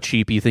 like so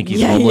cheap you think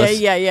he's homeless.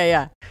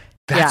 Yeah.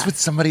 That's what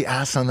somebody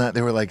asked on that.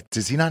 They were like,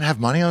 "Does he not have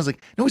money?" I was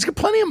like, "No, he's got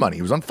plenty of money.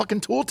 He was on fucking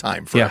Tool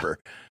Time forever.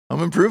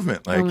 Home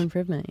Improvement, like Home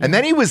Improvement. And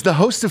then he was the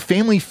host of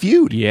Family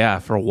Feud. Yeah,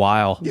 for a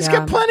while. He's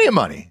got plenty of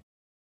money.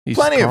 He's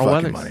Plenty Carl of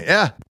fucking Weathers. money.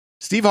 Yeah.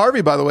 Steve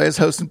Harvey, by the way, is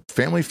hosting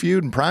Family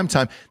Feud in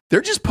primetime. They're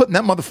just putting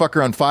that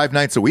motherfucker on 5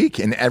 nights a week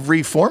in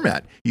every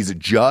format. He's a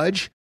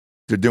judge.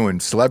 They're doing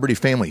Celebrity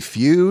Family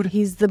Feud.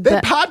 He's the They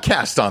best.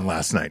 podcast on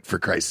last night, for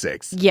Christ's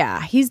sakes.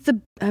 Yeah, he's the.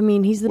 I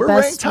mean, he's the We're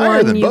best ranked higher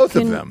one than you both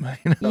can, of them.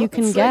 you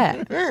can It's get.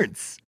 Like, it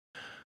hurts.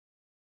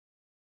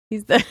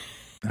 He's the.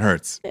 It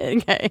hurts.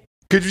 Okay.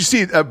 Could you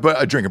see,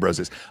 but a drink of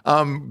roses.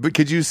 But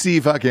could you see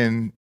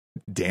fucking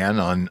Dan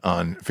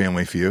on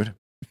Family Feud?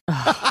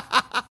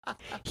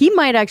 He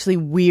might actually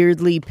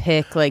weirdly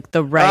pick like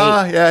the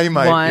right. Yeah, he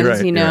might. ones, You're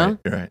right, you know?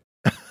 You're right.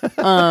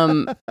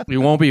 He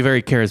won't be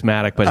very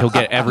charismatic, but he'll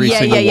get every Yeah,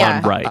 single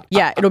yeah. one right.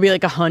 Yeah, it'll be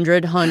like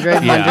 100.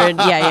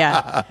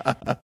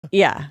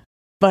 Yeah.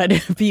 But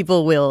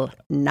people will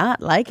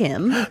not like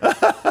him.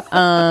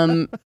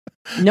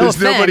 No There's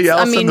offense. nobody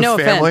else I mean, in the no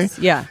family. offense.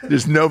 Yeah.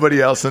 There's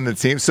nobody else on the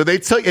team. So they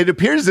took, it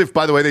appears as if,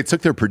 by the way, they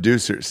took their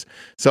producers.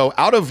 So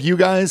out of you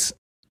guys,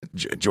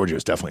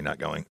 Giorgio's definitely not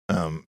going.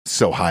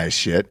 So high as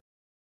shit.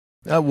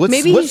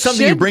 What's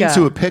something you bring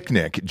to a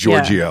picnic,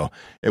 Giorgio?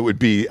 It would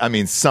be, I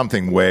mean,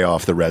 something way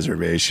off the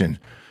reservation,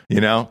 you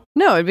know?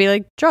 No, it'd be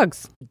like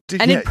drugs.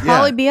 And it'd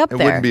probably be up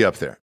there. It wouldn't be up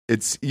there.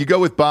 You go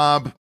with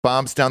Bob.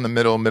 Bob's down the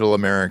middle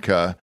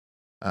America.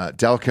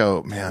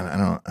 Delco,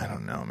 man, I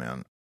don't know,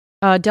 man.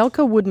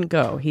 Delco wouldn't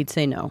go. He'd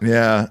say no.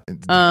 Yeah,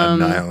 a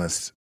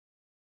nihilist.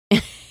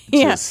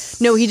 Yeah.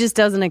 No, he just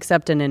doesn't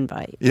accept an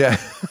invite. Yeah.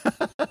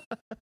 It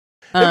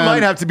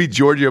might have to be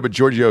Giorgio, but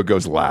Giorgio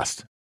goes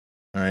last.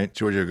 All right,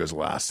 Giorgio goes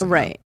last.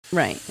 Right.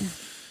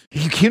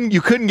 You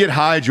couldn't get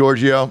high,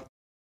 Giorgio.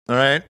 All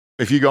right,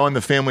 if you go on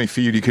the Family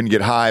Feud, you couldn't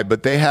get high.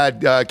 But they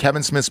had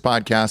Kevin Smith's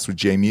podcast with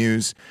Jay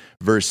Muse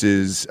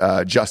versus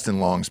Justin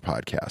Long's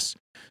podcast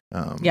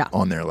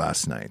on there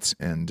last night,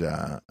 and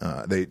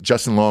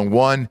Justin Long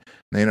won. And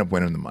they ended up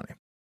winning the money.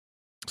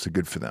 So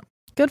good for them.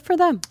 Good for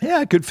them.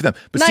 Yeah, good for them.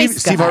 But Nice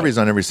Steve guy. Harvey's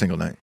on every single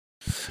night.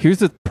 Here's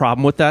the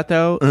problem with that,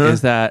 though,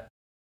 is that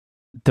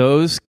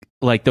those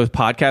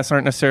podcasts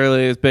aren't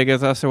necessarily as big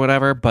as us or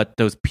whatever, but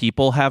those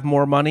people have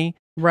more money.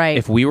 Right.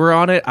 If we were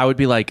on it, I would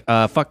be like,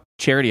 fuck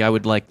charity. I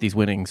would like these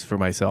winnings for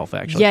myself,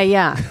 actually.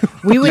 Yeah.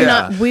 We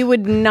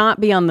would not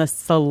be on the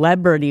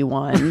celebrity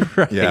one.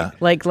 Right. Yeah.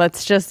 Like,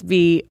 let's just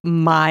be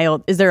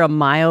mild. Is there a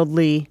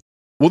mildly?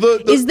 Well,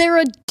 Is there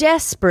a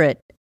desperate?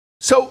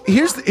 So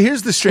here's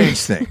the strange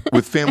thing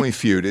with Family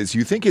Feud is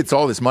you think it's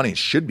all this money. It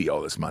should be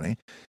all this money,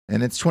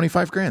 and it's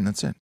 $25,000.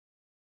 That's it.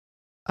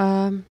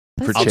 For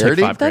I'll take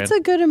charity. $5,000. That's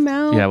a good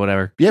amount. Yeah,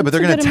 whatever. Yeah, but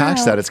they're going to good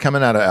tax amount. that. It's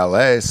coming out of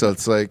LA, so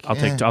it's like I'll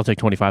take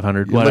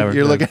 $2,500. You're Whatever.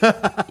 You're looking.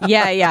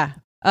 Yeah.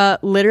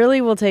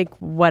 Literally, we'll take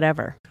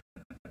whatever.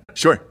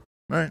 Sure.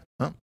 All right.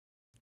 Well,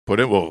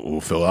 put it.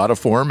 We'll fill out a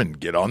form and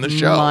get on the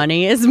show.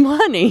 Money is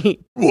money.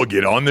 We'll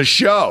get on the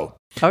show.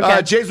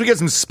 Okay. James, we got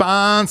some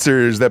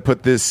sponsors that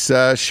put this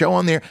show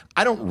on there.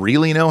 I don't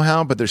really know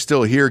how, but they're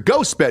still here.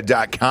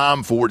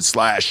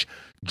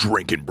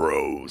 GhostBed.com/Drinking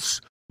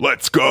Bros.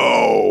 Let's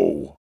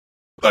go.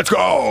 Let's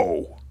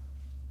go.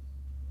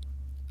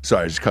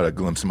 Sorry, I just caught a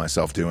glimpse of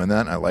myself doing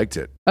that. I liked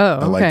it. Oh,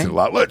 I liked okay. it a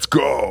lot. Let's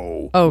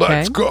go. Okay.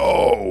 Let's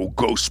go.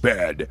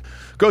 GhostBed.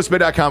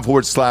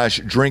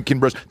 GhostBed.com/Drinking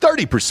Bros.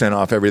 30%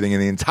 off everything in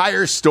the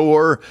entire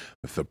store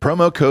with the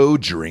promo code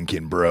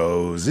Drinking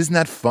Bros. Isn't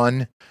that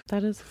fun?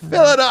 That is fun.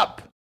 Fill it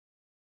up.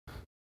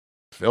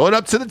 Fill it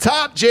up to the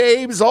top,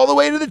 James, all the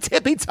way to the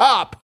tippy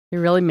top.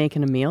 You're really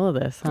making a meal of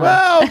this, huh?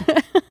 Well,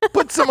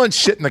 put someone's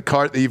shit in the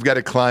cart that you've got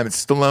to climb.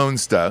 It's Stallone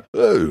stuff.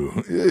 Oh,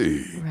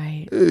 hey,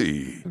 Right.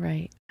 hey.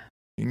 Right.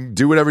 You can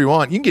do whatever you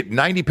want. You can get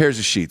 90 pairs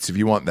of sheets if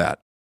you want that.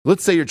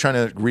 Let's say you're trying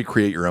to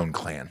recreate your own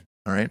clan.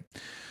 All right.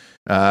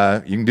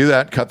 You can do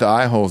that. Cut the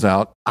eye holes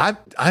out.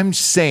 I'm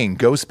saying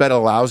GhostBed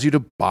allows you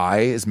to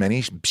buy as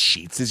many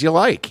sheets as you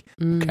like.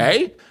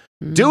 Okay.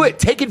 Do it.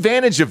 Take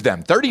advantage of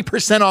them.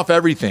 30% off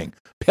everything.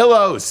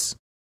 Pillows,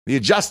 the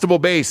adjustable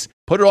base,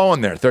 put it all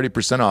in there.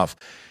 30% off.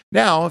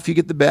 Now, if you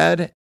get the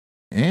bed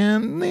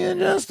and the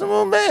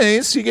adjustable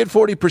base, you get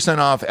 40%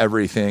 off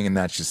everything, and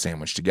that's just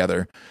sandwiched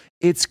together.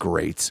 It's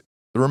great.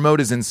 The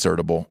remote is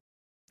insertable.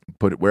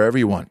 Put it wherever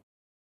you want.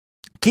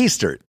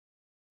 Keystert.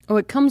 Oh,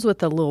 it comes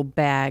with a little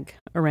bag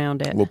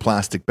around A it. little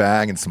plastic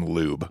bag and some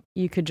lube.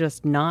 You could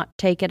just not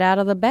take it out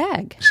of the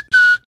bag.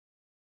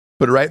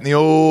 Put it right in the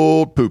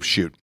old poop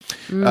chute.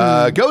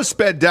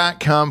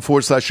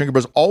 GhostBed.com/Drinking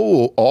Bros.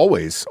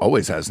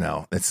 Always has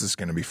now. This is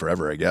going to be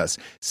forever, I guess.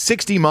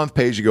 60-month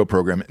pay-as-you-go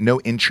program.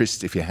 No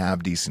interest if you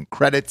have decent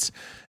credits.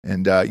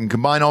 And you can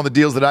combine all the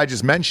deals that I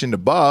just mentioned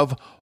above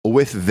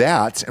with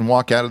that and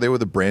walk out of there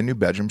with a brand new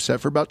bedroom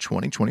set for about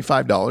 $20,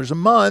 $25 a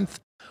month.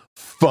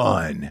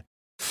 Fun,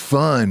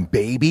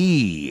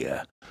 baby.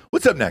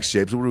 What's up next,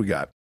 James? What do we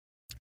got?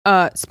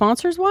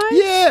 Sponsors wise?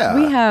 Yeah.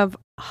 We have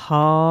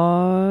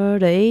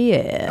Hard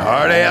AF.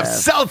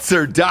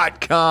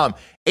 HardAFSeltzer.com.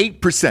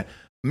 8%.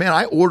 Man,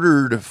 I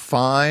ordered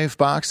 5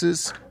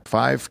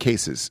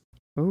 cases.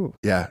 Ooh.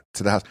 Yeah,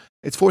 to the house.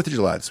 It's 4th of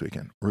July this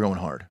weekend. We're going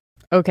hard.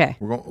 Okay.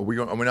 Are we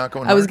not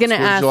going hard? I was going to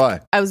It's 4th of ask. July.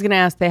 I was going to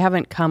ask. They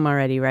haven't come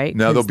already, right?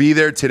 No, they'll be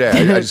there today.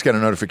 I just got a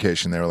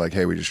notification. They were like,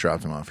 hey, we just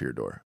dropped them off your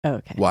door.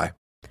 Okay. Why?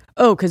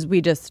 Oh, because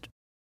we just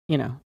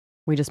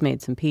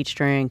made some peach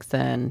drinks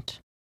and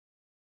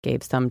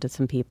gave some to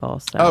some people.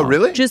 So Oh,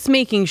 really? Just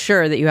making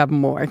sure that you have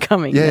more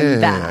coming Yeah,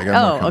 than that. I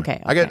got more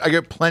coming. Okay. I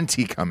got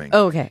plenty coming.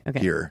 Oh, okay.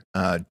 Here.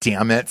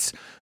 Damn it.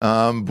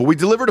 But we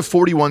deliver to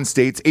 41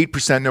 states,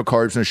 8%, no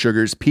carbs, no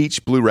sugars,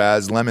 peach, blue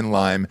raz, lemon,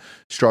 lime,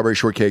 strawberry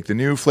shortcake. The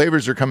new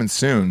flavors are coming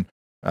soon.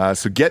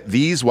 So get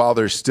these while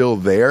they're still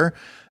there.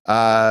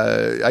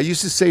 I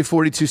used to say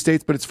 42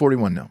 states, but it's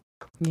 41 now.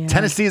 Yeah.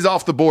 Tennessee is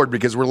off the board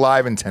because we're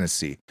live in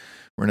Tennessee.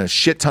 We're in a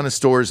shit ton of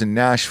stores in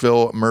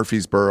Nashville,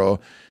 Murfreesboro,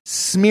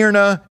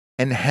 Smyrna,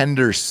 and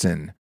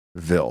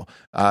Hendersonville.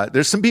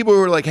 There's some people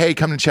who are like, hey,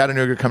 come to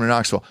Chattanooga, come to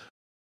Knoxville.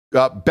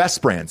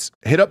 Best Brands.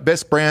 Hit up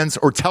Best Brands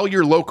or tell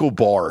your local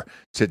bar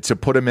to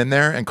put them in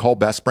there and call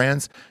Best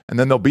Brands, and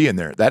then they'll be in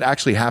there. That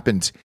actually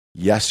happened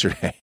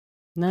yesterday.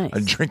 Nice.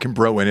 A drinking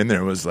bro went in there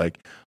and was like,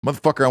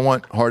 motherfucker, I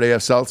want hard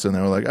AF seltzer. And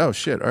they were like, oh,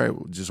 shit. All right,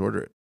 we'll just order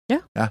it.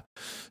 Yeah.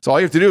 So all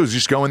you have to do is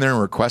just go in there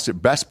and request it.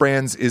 Best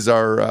Brands is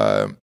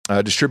our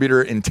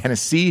distributor in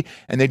Tennessee,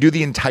 and they do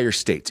the entire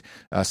state.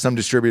 Some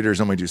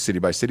distributors only do city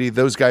by city.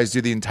 Those guys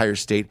do the entire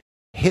state.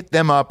 Hit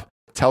them up.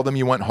 Tell them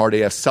you want hard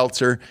AF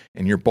seltzer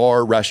in your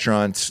bar,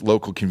 restaurant,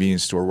 local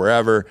convenience store,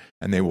 wherever,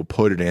 and they will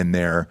put it in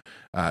there.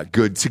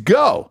 Good to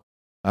go.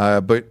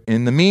 But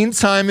in the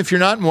meantime, if you're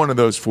not in one of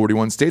those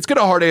 41 states, go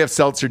to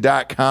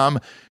hardafseltzer.com.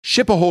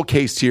 Ship a whole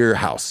case to your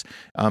house.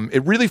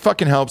 It really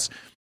fucking helps.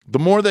 The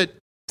more that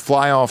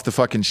fly off the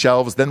fucking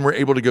shelves, then we're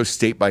able to go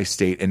state by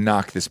state and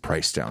knock this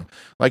price down.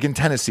 Like in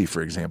Tennessee,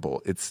 for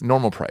example, it's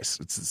normal price.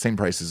 It's the same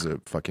price as a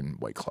fucking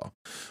White Claw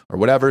or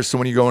whatever. So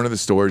when you go into the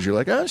stores, you're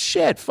like, oh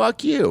shit,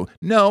 fuck you.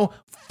 No,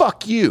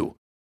 fuck you.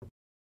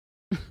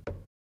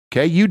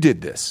 Okay, you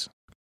did this.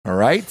 All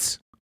right?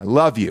 I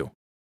love you.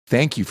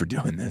 Thank you for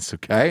doing this,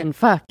 okay? And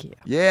fuck you.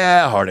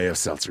 Yeah,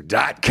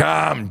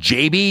 hardafseltzer.com.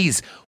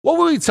 JBs. What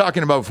were we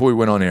talking about before we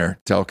went on air,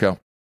 Telco?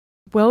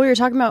 Well, we were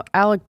talking about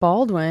Alec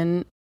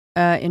Baldwin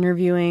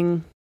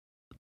interviewing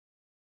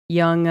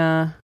young...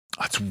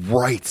 That's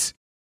right.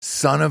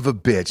 Son of a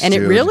bitch, and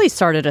dude. it really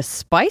started a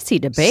spicy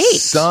debate.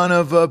 Son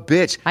of a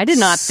bitch. I did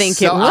not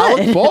think it would.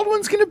 Alec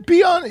Baldwin's going to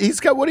be on... He's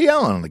got Woody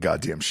Allen on the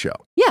goddamn show.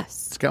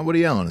 Yes. He's got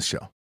Woody Allen on the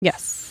show.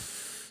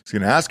 Yes. He's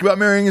going to ask about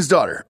marrying his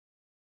daughter.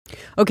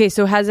 Okay,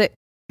 so has it...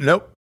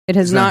 Nope. It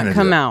has not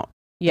come out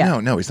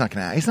yet. No, he's not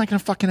going to. He's not going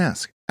to fucking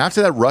ask.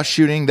 After that Rush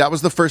shooting, that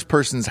was the first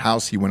person's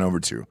house he went over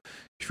to,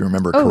 if you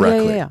remember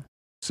correctly. Yeah.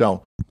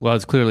 So, well,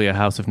 it's clearly a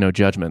house of no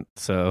judgment.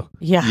 So,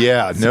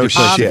 yeah, no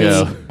shit.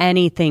 Obviously,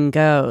 anything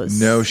goes.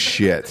 No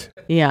shit.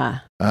 Yeah.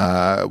 You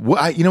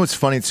know what's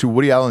funny too?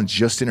 Woody Allen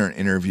just in an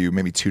interview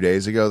maybe 2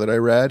 days ago that I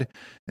read,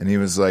 and he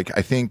was like,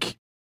 "I think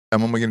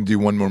I'm only going to do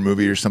one more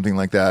movie or something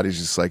like that." He's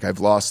just like, "I've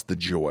lost the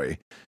joy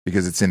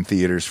because it's in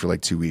theaters for like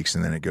 2 weeks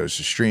and then it goes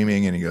to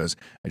streaming." And he goes,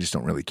 "I just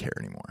don't really care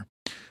anymore."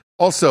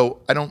 Also,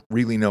 I don't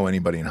really know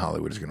anybody in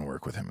Hollywood who's going to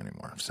work with him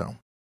anymore. So,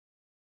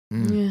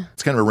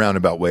 it's kind of a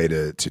roundabout way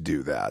to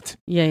do that.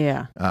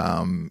 Yeah.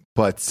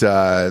 But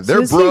they're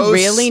so is bros.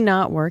 He really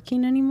not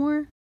working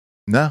anymore?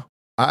 No.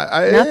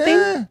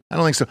 Nothing? I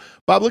don't think so.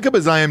 Bob, look up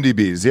his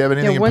IMDb. Does he have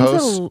anything in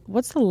post?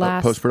 What's the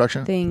last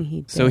post-production thing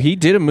he did? So he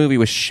did a movie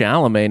with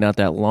Chalamet not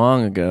that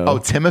long ago. Oh,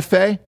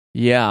 Timothy?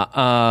 Yeah.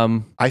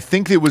 I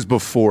think it was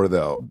before,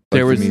 though.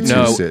 There was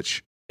no.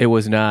 It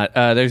was not.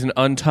 There's an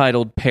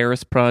untitled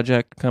Paris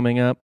project coming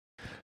up.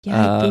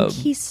 Yeah, I think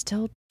he's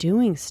still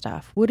doing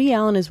stuff. Woody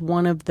Allen is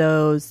one of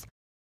those,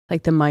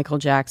 like the Michael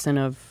Jackson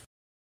of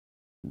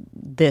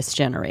this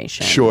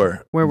generation.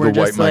 Sure. Where we're the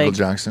just white like, Michael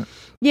Jackson.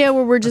 Yeah,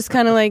 where we're just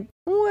kind of like,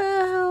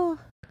 well,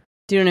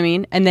 do you know what I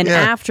mean? And then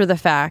after the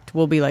fact,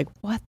 we'll be like,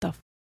 what the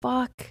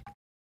fuck?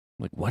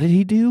 Like, what did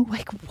he do?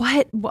 Like,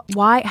 what?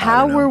 Why?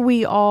 How were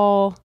we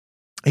all...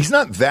 He's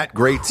not that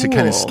great to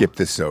kind of skip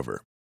this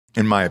over,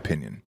 in my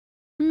opinion.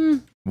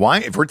 Why?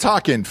 If we're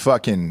talking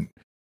fucking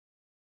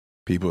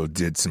people who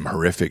did some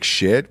horrific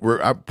shit,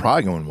 I'm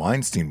probably going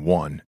Weinstein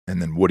 1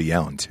 and then Woody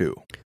Allen 2.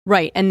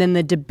 Right. And then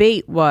the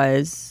debate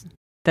was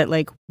that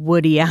like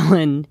Woody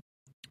Allen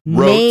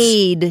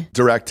wrote,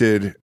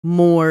 directed,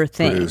 more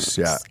things.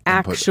 Produced,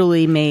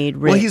 actually made.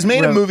 Well, he's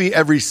made a movie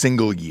every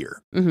single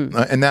year,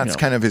 and that's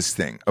kind of his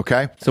thing.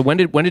 Okay. So when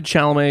did Woody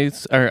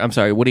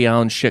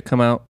Allen's shit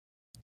come out?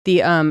 The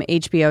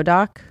HBO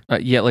doc?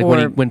 Yeah, like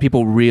when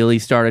people really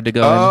started to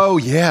go Oh,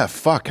 yeah.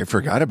 Fuck, I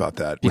forgot about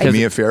that. With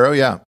Mia Farrow,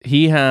 yeah.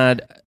 He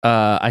had,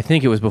 I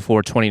think it was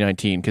before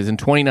 2019, because in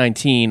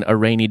 2019, A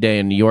Rainy Day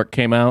in New York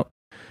came out,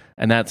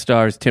 and that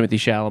stars Timothée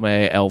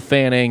Chalamet, Elle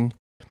Fanning,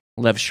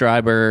 Lev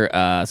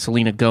Schreiber,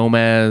 Selena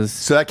Gomez.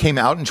 So that came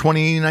out in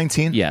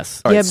 2019?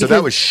 Yes. All right, so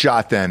that was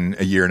shot then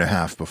a year and a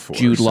half before.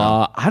 Jude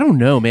Law. I don't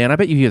know, man. I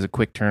bet you he has a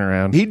quick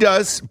turnaround. He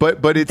does,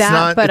 but it's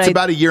not. It's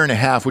about a year and a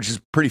half, which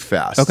is pretty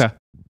fast. Okay.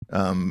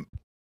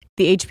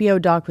 The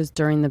HBO doc was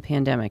during the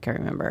pandemic, I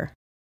remember.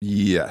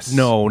 Yes.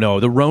 No.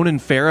 The Ronan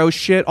Farrow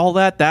shit, all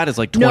that is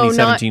like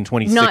 2017,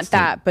 2016. Not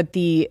that, but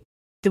the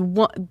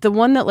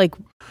one that like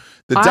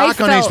the doc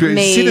on HBO. You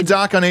see the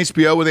doc on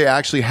HBO where they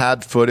actually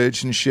had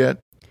footage and shit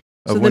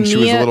of when she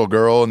was a little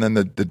girl, and then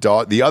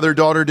the other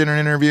daughter did an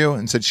interview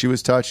and said she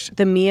was touched.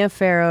 The Mia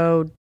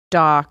Farrow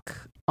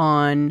doc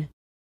on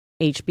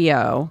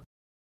HBO.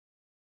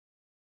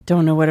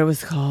 Don't know what it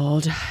was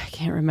called. I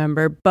can't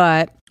remember,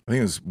 but I think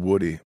it was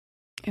Woody.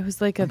 It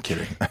was like I'm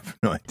kidding. I have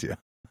no idea.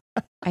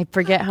 I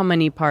forget how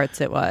many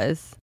parts it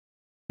was.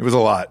 It was a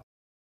lot.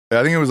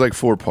 I think it was like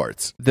 4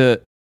 parts.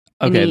 The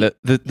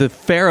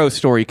Farrow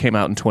story came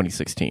out in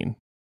 2016.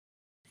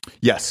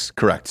 Yes,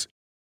 correct.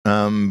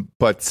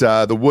 But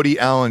the Woody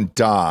Allen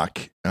doc,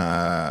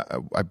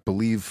 I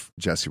believe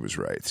Jesse was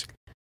right.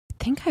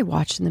 I think I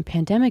watched in the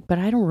pandemic, but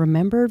I don't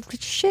remember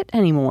shit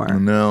anymore.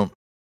 No,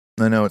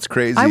 I know, it's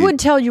crazy. I would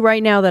tell you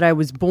right now that I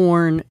was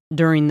born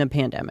during the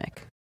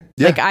pandemic.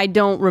 Yeah. Like, I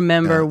don't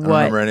remember I don't what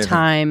remember anything.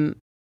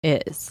 time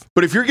is.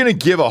 But if you're going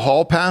to give a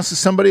hall pass to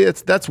somebody,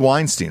 that's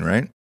Weinstein,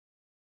 right?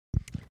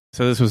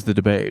 So this was the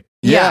debate.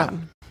 Yeah.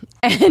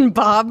 And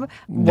Bob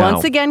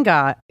once again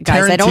guys,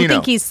 I don't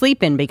think he's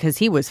sleeping because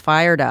he was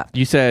fired up.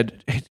 You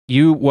said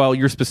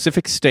your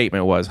specific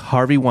statement was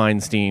Harvey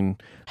Weinstein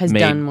Has made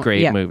done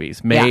great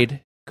movies.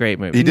 Made great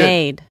movies. He did.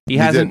 Made. He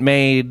hasn't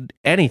made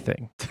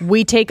anything.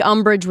 We take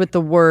umbrage with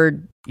the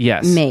word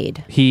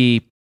made.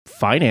 He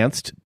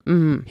financed.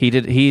 Mm-hmm. He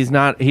did. He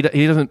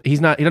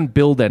doesn't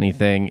build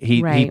anything.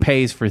 He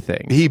pays for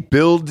things.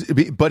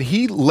 But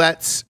he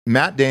lets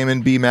Matt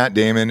Damon be Matt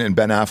Damon and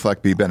Ben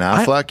Affleck be Ben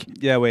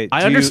Affleck.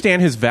 I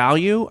understand his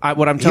value.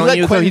 What I'm telling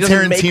you, Quentin he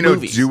doesn't make Tarantino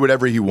movies. do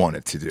whatever he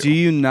wanted to do. Do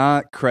you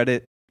not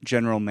credit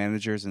general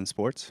managers in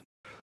sports?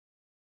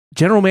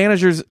 General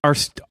managers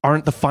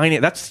aren't the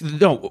finance.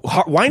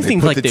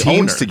 Weinstein's like the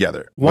teams owner.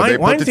 Together.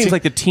 Weinstein's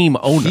like the team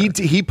owner.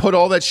 He put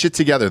all that shit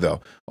together,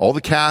 though. All the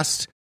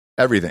cast,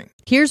 everything.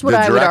 Here's what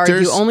I would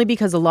argue, only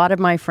because a lot of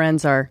my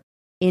friends are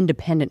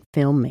independent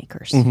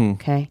filmmakers. Mm-hmm.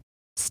 Okay,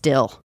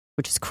 still,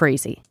 which is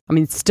crazy. I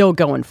mean, still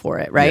going for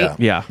it, right?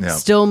 Yeah.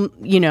 Still,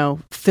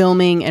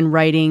 filming and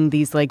writing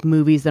these like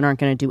movies that aren't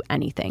going to do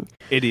anything.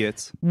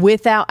 Idiots.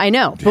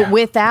 But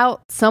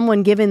without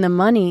someone giving them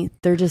money,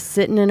 they're just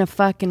sitting in a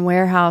fucking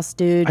warehouse,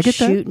 dude, I get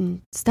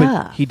shooting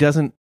stuff. But he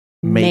doesn't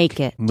make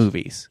it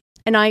movies,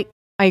 and I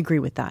agree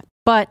with that.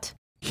 But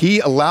he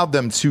allowed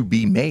them to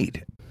be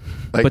made.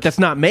 But that's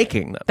not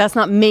making them. That's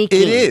not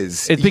making. It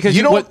is. It's because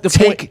you don't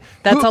take.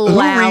 That's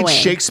allowing. Who reads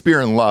Shakespeare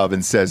in Love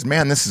and says,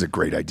 "Man, this is a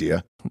great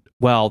idea."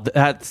 Well,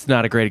 that's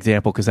not a great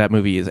example because that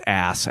movie is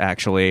ass,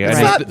 actually. It's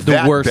and not it's the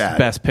that worst bad.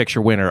 Best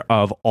Picture winner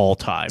of all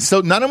time. So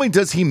not only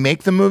does he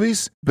make the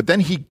movies, but then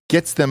he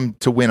gets them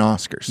to win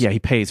Oscars. Yeah, he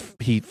pays.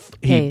 He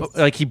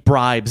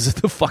bribes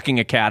the fucking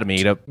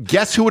Academy to.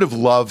 Guess who would have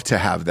loved to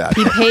have that?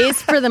 He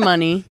pays for the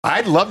money.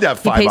 I'd love to have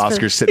 5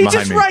 Oscars sitting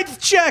behind me. He just writes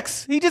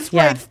checks.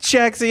 Writes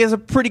checks. He has a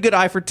pretty good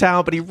eye for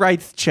talent, but he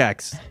writes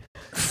checks.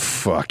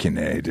 Fucking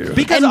A, dude.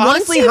 Because And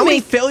honestly, how many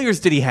failures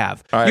did he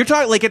have? Right. You're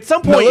talking like at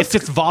some point it's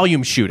just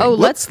volume shooting. Oh,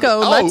 let's go.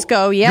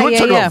 Yeah, you want to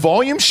talk yeah. about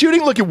volume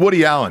shooting? Look at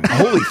Woody Allen.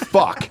 Holy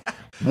fuck.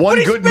 But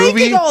he's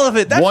making all of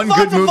it. That's one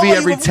good a movie volume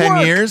every of 10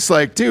 work. years?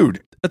 Like,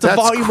 dude, That's a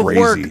volume crazy.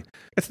 of work.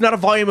 It's not a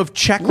volume of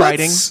check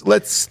writing.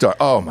 Let's start.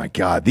 Oh my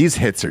God. These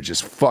hits are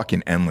just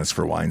fucking endless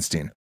for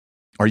Weinstein.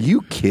 Are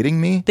you kidding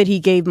me? That he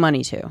gave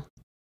money to.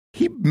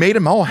 He made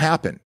them all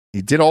happen.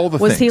 He did all the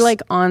things. Was he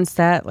like on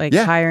set, like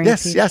hiring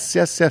people?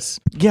 Yes.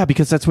 Yeah,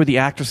 because that's where the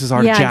actresses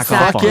are to jack exactly.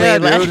 off on. Yeah,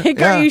 Like, dude.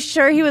 Are you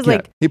sure he was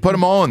like... He put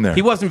them all in there.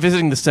 He wasn't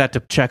visiting the set to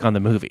check on the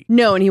movie.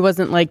 No, and he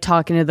wasn't like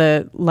talking to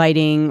the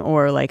lighting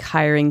or like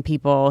hiring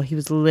people. He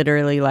was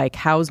literally like,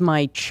 how's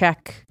my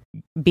check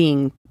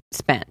being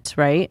spent,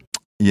 right?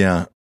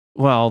 Yeah.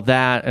 Well,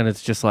 that, and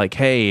it's just like,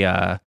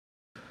 hey,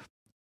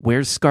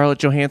 where's Scarlett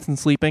Johansson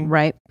sleeping?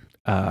 Right.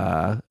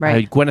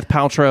 Right. Gwyneth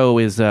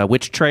Paltrow is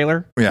which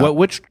trailer? Yeah.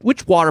 Which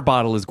water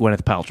bottle is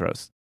Gwyneth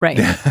Paltrow's? Right.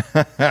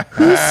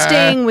 Who's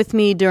staying with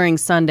me during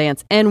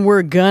Sundance? And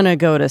we're gonna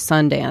go to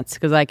Sundance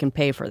because I can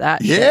pay for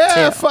that. Yeah,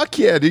 shit too. fuck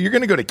yeah, dude. You're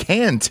going to go to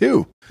Cannes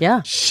too.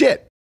 Yeah.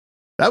 Shit.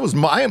 That was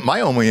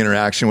my only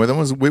interaction with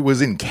him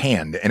was in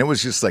Cannes. And it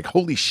was just like,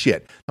 holy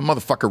shit. That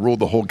motherfucker ruled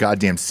the whole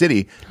goddamn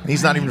city. And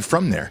he's not even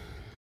from there.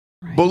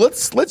 Right. But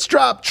let's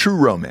drop True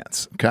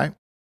Romance, okay?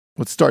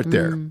 Let's start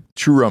there.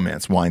 True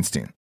Romance,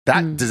 Weinstein.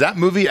 Does that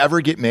movie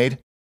ever get made?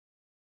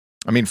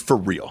 I mean, for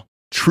real.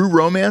 True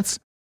Romance?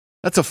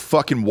 That's a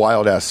fucking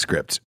wild ass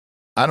script.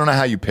 I don't know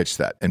how you pitch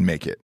that and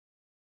make it.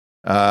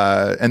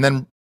 And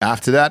then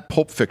after that,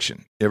 Pulp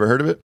Fiction. You ever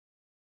heard of it?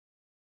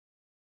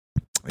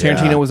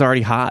 Tarantino was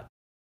already hot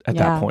at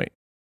Yeah. that point.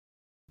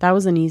 That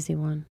was an easy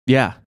one.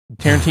 Yeah.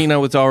 Tarantino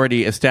was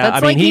already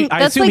established. That's I mean, like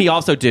I assume he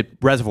also did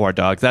Reservoir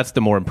Dogs. That's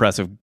the more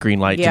impressive green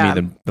light to me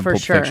than for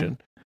Pulp sure. Fiction.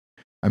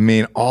 I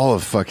mean, all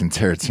of fucking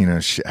Tarantino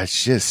shit.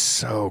 It's just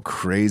so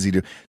crazy.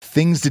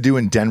 Things to Do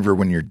in Denver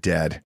When You're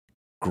Dead.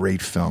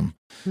 Great film.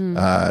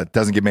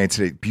 Doesn't get made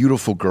today.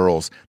 Beautiful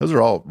Girls. Those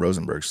are all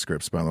Rosenberg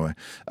scripts, by the way.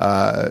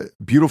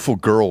 Beautiful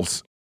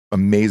Girls.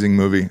 Amazing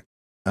movie.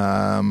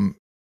 The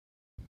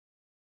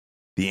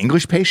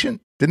English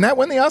Patient. Didn't that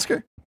win the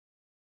Oscar?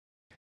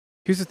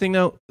 Here's the thing,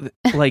 though.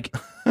 Like,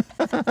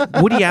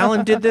 Woody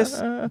Allen did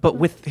this, but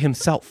with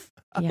himself.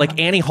 Yeah. Like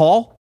Annie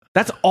Hall.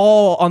 That's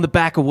all on the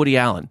back of Woody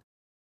Allen.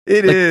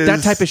 It Like, is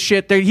that type of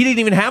shit. There, he didn't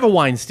even have a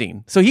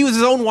Weinstein, so he was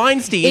his own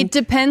Weinstein. It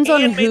depends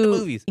on and made the who.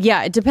 movies.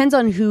 Yeah, it depends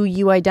on who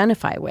you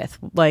identify with.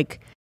 Like,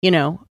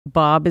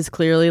 Bob is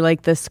clearly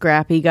like the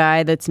scrappy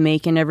guy that's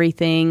making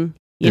everything.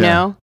 You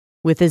know,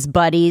 with his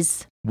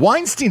buddies.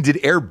 Weinstein did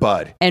Air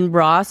Bud. And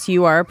Ross,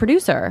 you are a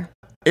producer.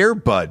 Air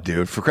Bud,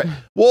 dude.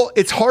 Well,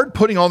 it's hard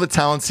putting all the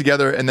talents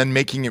together and then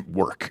making it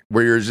work.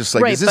 Where you're just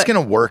like, Right, is this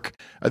going to work?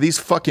 Are these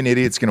fucking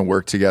idiots going to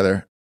work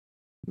together?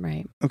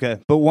 Right. Okay,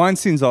 but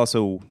Weinstein's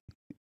also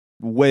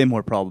way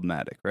more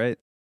problematic, right?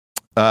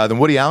 Than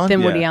Woody Allen?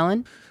 Then Woody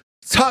Allen.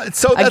 So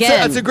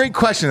that's a great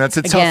question. That's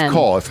a tough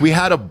call. If we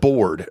had a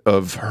board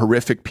of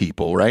horrific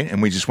people, right,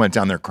 and we just went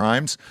down their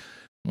crimes,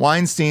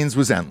 Weinstein's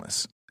was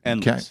endless.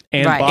 Endless.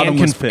 And, Right. and, Bottom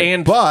was conf- picked.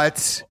 and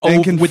But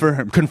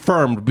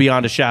confirmed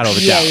beyond a shadow of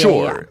a Yeah, doubt.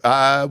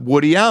 sure,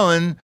 Woody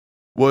Allen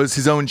was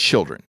his own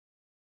children.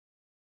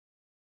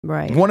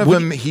 Right. One of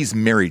them he's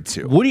married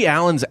to. Woody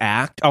Allen's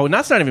act. Oh, and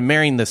that's not even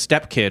marrying the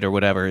stepkid or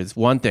whatever is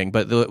one thing,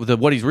 but the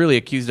what he's really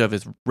accused of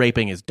is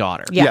raping his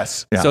daughter. Yeah.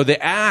 Yes. Yeah. So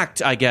the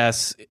act, I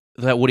guess,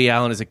 that Woody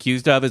Allen is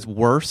accused of is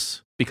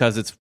worse because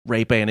it's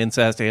rape and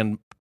incest and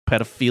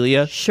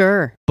pedophilia.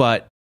 Sure.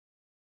 But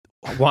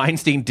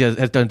Weinstein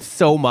has done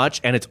so much,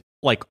 and it's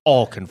like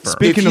all confirmed.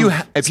 Speaking If you of,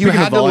 ha- if you speaking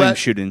had of to volume let-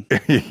 shooting,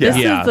 This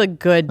Yeah. is a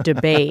good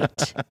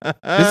debate.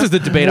 This is the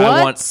debate I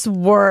want. What's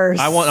worse?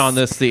 I want on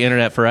the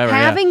internet forever.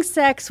 yeah. Having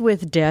sex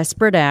with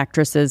desperate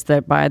actresses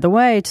that, by the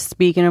way,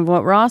 speaking of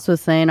what Ross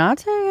was saying, I'll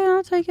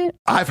take it.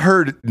 I've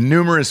heard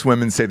numerous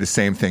women say the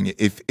same thing.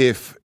 If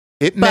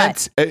it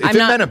meant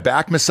meant a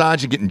back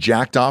massage and getting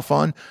jacked off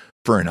on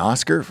for an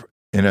Oscar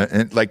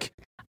like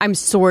I'm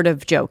sort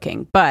of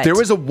joking, but there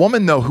was a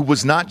woman though who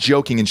was not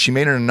joking, and she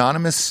made an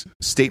anonymous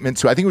statement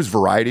to I think it was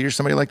Variety or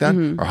somebody like that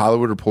or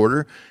Hollywood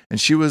Reporter, and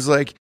she was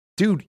like,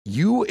 "Dude,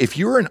 if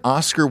you're an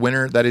Oscar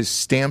winner, that is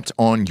stamped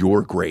on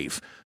your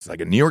grave. It's like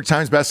a New York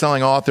Times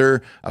bestselling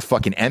author, a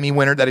fucking Emmy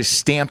winner that is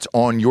stamped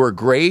on your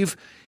grave.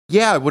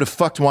 Yeah, I would have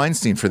fucked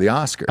Weinstein for the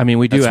Oscar." I mean,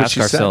 we do That's what ask she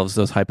said. ourselves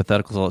those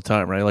hypotheticals all the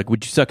time, right? Like,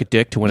 would you suck a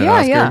dick to win an Yeah,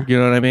 Oscar? yeah. You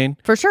know what I mean?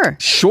 for sure.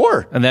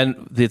 Sure. And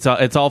then it's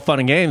all fun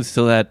and games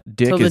till that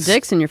dick Till the is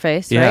dick's in your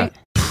face, yeah. right?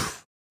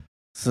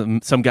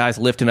 Some guy's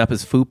lifting up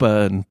his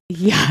fupa and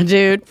Yeah,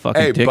 dude.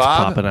 fucking Hey, dick's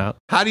Bob. popping out.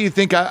 How do you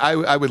think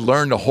I would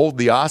learn to hold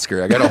the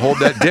Oscar? I got to hold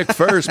that dick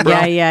first,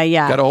 bro.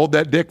 Yeah. Got to hold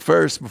that dick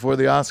first before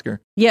the Oscar.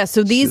 Yeah,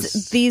 so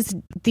Just-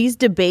 these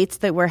debates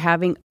that we're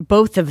having,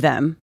 both of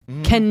them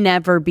can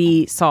never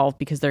be solved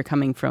because they're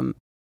coming from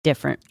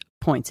different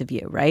points of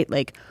view, right?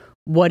 Like,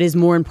 what is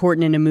more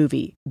important in a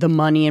movie, the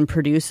money and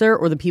producer,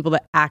 or the people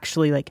that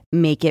actually like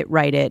make it,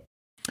 write it,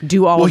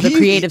 do all of the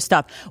creative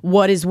stuff?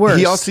 What is worse?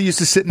 He also used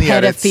to sit in the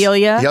edits.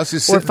 pedophilia, He also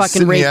used to or sit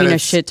fucking in the raping a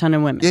edits. shit ton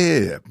of women.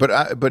 Yeah.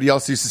 But he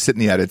also used to sit in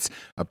the edits,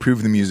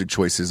 approve the music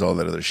choices, all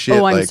that other shit.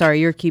 Oh, I'm like- sorry,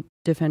 you're keep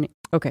defending.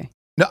 Okay,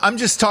 No, I'm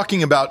just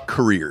talking about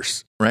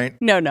careers, right?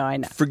 no, I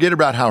know, Forget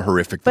about how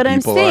horrific but the I'm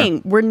people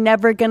saying we're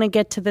never gonna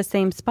get to the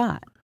same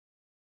spot.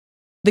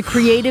 The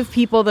creative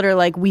people that are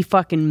like, we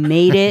fucking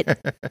made it,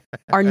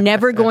 are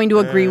never going to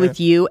agree with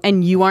you,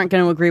 and you aren't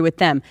going to agree with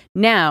them.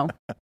 Now,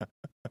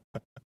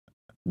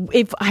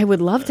 if I would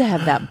love to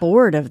have that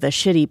board of the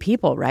shitty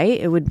people, right?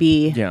 It would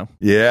be, Yeah.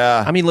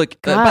 Yeah. I mean,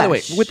 look, by the way,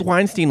 Gosh. with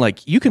Weinstein,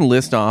 like, you can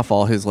list off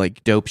all his,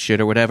 like, dope shit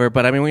or whatever,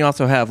 but I mean, we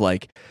also have,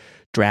 like,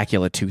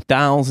 Dracula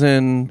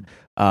 2000.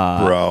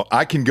 Bro,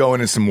 I can go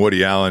into some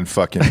Woody Allen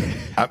fucking.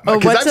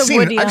 what's a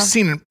Woody I've Allen?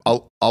 seen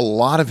a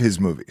lot of his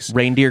movies.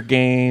 Reindeer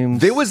Games.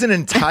 There was an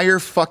entire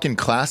fucking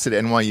class at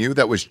NYU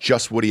that was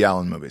just Woody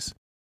Allen movies.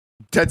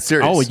 Dead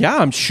serious. Oh, yeah,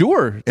 I'm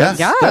sure. Yeah.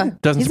 yeah,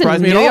 That doesn't he's surprise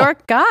a me at New all.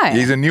 York guy.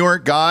 He's a New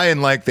York guy,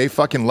 and like they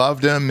fucking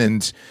loved him,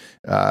 and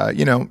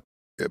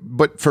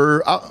But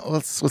for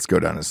let's go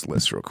down his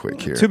list real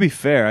quick here. to be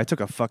fair, I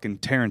took a fucking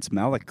Terrence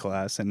Malick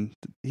class, and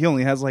he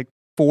only has like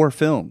 4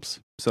 films.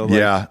 So like,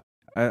 Yeah,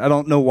 I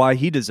don't know why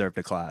he deserved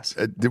a class.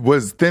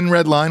 was Thin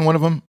Red Line one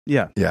of them?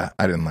 Yeah, Yeah,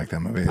 I didn't like that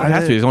movie. It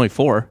has to be. There's only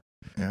 4.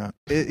 Yeah.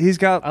 he's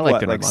got I like what,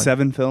 Thin Red like Line.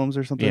 7 films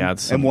or something. Yeah,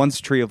 it's and some- one's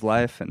Tree of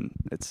Life, and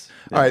it's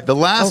All right, the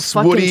last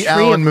fucking Woody Tree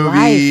Allen of movie,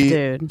 Life,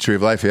 dude. Tree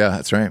of Life. Yeah,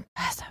 that's right.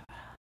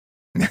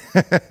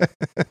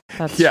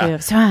 That's Yeah,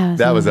 true.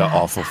 that was an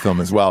awful film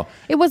as well.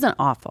 It wasn't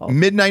awful.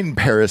 Midnight in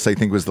Paris, I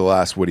think, was the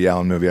last Woody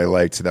Allen movie I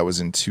liked. That was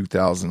in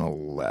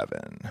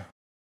 2011.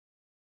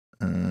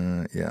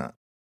 Yeah.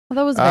 Well,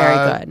 that was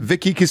very good.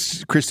 Vicky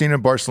Cristina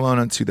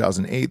Barcelona in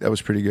 2008. That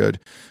was pretty good.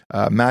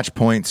 Match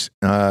Point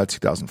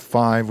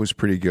 2005 was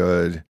pretty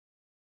good.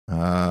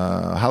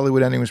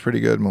 Hollywood Ending was pretty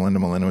good. Melinda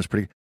was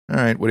pretty good.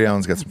 All right, Woody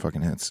Allen's got some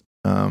fucking hits.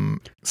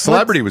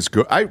 Celebrity was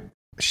good.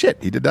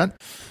 He did that.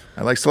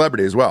 I like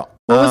Celebrity as well.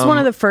 What was one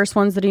of the first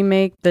ones that he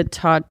made that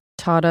taught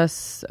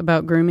us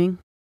about grooming?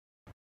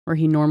 Where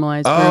he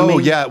normalized grooming? Oh,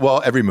 yeah.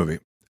 Well, every movie.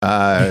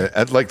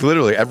 Like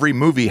literally every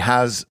movie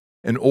has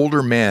an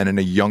older man and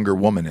a younger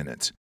woman in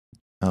it.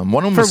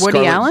 One of them For was Woody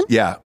Scarlett, Allen?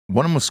 Yeah.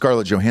 One of them was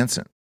Scarlett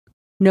Johansson.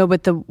 No,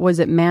 but was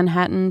it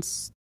Manhattan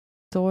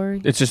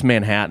Story? It's just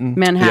Manhattan.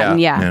 Manhattan,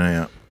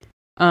 yeah.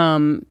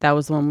 Yeah. That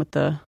was the one with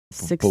the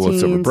 16,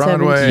 Bullets Over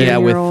Broadway. 17 Yeah,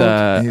 with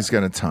year-old. He's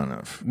got a ton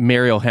of.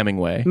 Mariel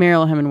Hemingway.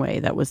 Meryl Hemingway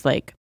that was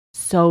like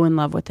so in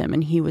love with him,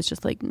 and he was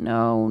just like,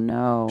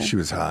 no. She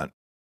was hot.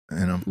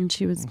 You know. And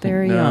she was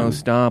very no, young.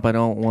 stop. I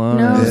don't want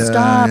No, it. Yeah,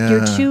 stop. yeah.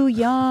 You're too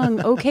young.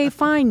 Okay,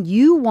 fine.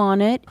 You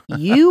want it.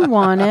 You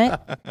want it.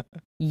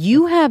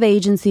 You have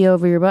agency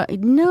over your body.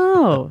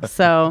 No.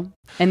 So,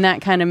 and that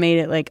kind of made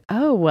it like,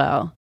 oh,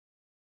 well,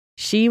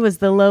 she was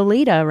the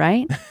Lolita,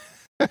 right?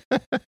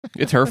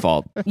 It's her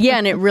fault. Yeah,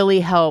 and it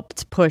really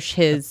helped push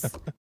his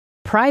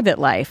private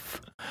life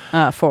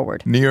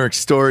forward. New York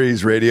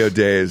Stories, Radio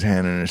Days,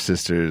 Hannah and Her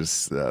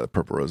Sisters,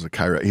 Purple Rose of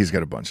Kyra. He's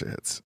got a bunch of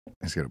hits.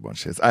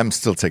 I'm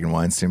still taking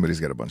Weinstein, but he's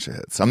got a bunch of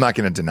hits. I'm not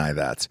going to deny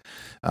that.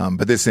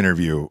 But this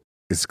interview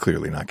is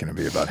clearly not going to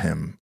be about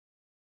him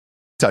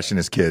touching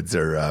his kids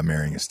or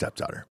marrying his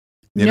stepdaughter.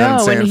 You know what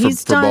I'm saying? And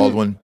he's for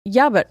Baldwin.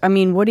 Yeah, but I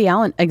mean, Woody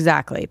Allen,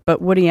 exactly.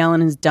 But Woody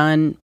Allen has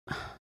done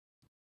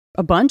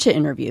a bunch of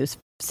interviews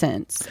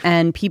since,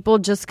 and people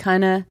just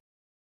kind of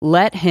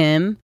let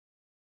him,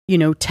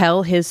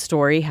 tell his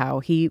story how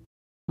he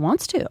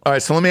wants to. All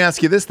right, so let me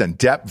ask you this then: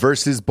 Depp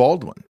versus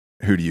Baldwin.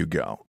 Who do you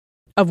go?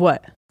 Of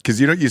what? Because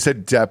you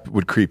said Depp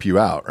would creep you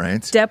out,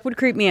 right? Depp would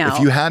creep me out.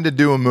 If you had to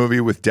do a movie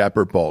with Depp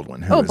or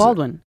Baldwin, who is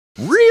Baldwin.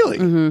 It? Really?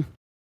 Mm-hmm.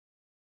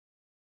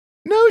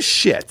 No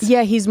shit.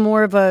 Yeah, he's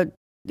more of,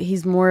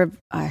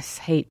 I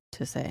hate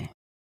to say,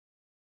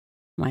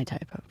 my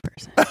type of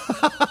person.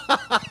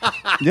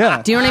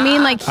 Yeah. Do you know what I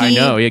mean? Like I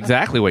know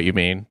exactly what you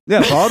mean.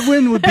 Yeah,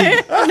 Baldwin would be.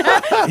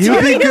 He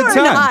would be a good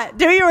time.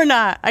 Do you or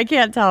not? I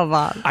can't tell,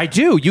 Bob. I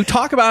do. You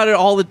talk about it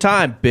all the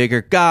time.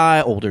 Bigger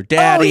guy, older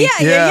daddy. Oh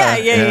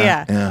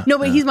yeah. No,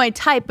 but he's my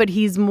type. But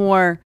he's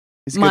more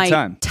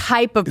my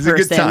type of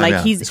person.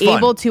 Like he's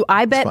able to.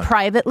 I bet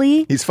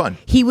privately, he's fun.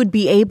 He would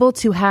be able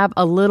to have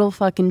a little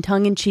fucking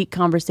tongue-in-cheek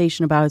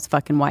conversation about his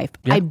fucking wife.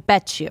 Yeah. I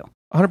bet you.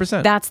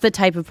 100%. That's the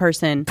type of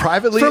person.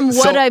 Privately, from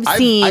what I've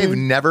seen, I've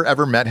never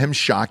ever met him.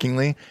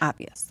 Shockingly,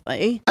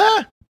 obviously.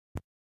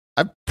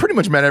 I've pretty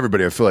much met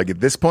everybody. I feel like at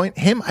this point,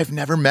 him I've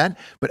never met,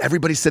 but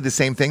everybody said the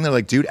same thing. They're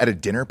like, dude, at a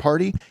dinner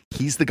party,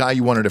 he's the guy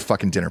you wanted at a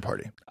fucking dinner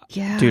party.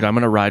 Yeah, dude, I'm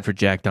gonna ride for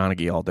Jack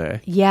Donaghy all day.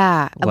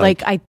 Yeah,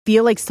 like I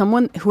feel like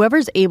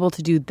whoever's able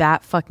to do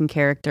that fucking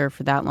character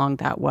for that long,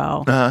 that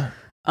well.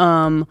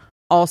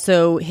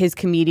 Also, his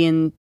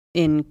comedian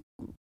in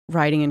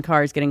riding in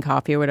cars, getting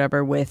coffee or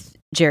whatever with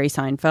Jerry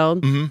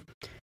Seinfeld. Mm-hmm.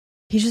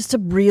 He's just a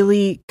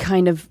really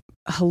kind of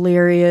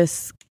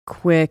hilarious,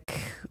 quick,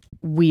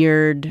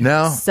 weird,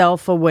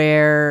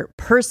 self-aware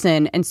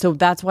person. And so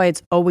that's why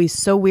it's always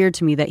so weird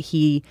to me that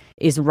he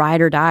is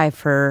ride or die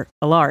for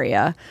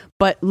Ilaria.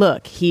 But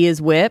look, he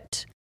is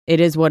whipped.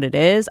 It is what it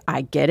is.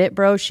 I get it,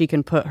 bro. She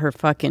can put her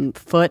fucking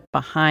foot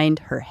behind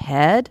her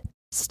head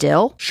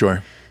still.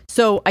 Sure.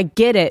 So I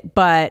get it,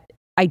 but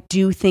I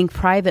do think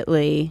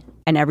privately,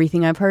 and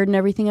everything I've heard and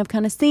everything I've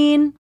kind of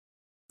seen,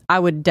 I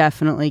would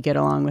definitely get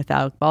along with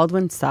Alec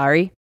Baldwin.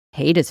 Sorry.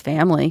 Hate his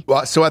family.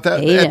 Well, so at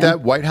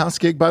that White House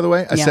gig, by the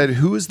way, I said,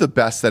 who is the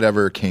best that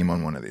ever came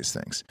on one of these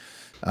things?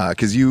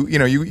 Because you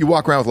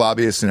walk around with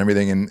lobbyists and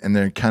everything, and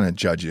they kind of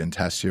judge you and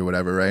test you or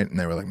whatever, right? And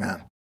they were like,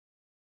 man,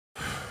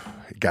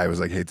 the guy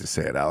was like, hate to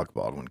say it, Alec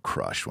Baldwin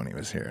crushed when he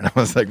was here. And I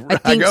was like,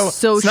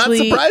 it's not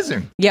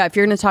surprising. Yeah, if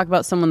you're going to talk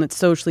about someone that's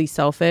socially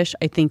selfish,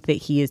 I think that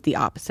he is the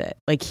opposite.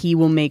 Like, he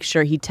will make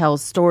sure he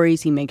tells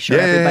stories. He makes sure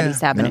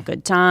everybody's having a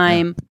good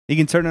time. Yeah. He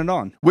can turn it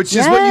on. Which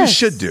is what you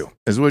should do.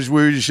 Is what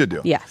you should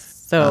do.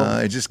 Yes. So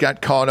I just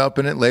got caught up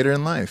in it later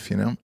in life,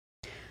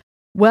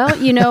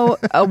 Well,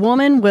 a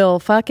woman will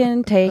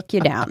fucking take you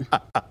down.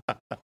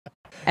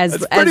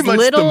 As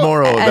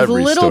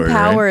little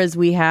power as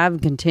we have,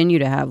 continue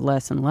to have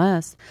less and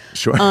less.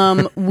 Sure.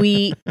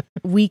 We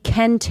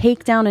can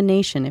take down a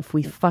nation if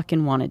we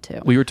fucking wanted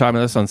to. We were talking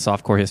about this on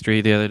Softcore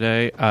History the other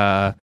day.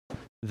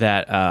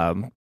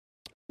 That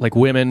like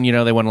women,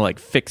 they want to like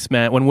fix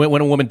men.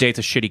 When a woman dates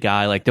a shitty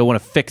guy, like they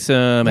want to fix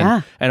him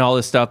and all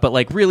this stuff. But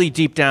like really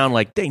deep down,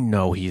 like they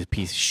know he's a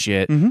piece of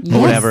shit or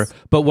whatever.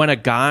 But when a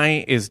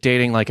guy is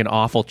dating like an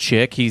awful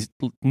chick, he's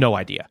no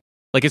idea.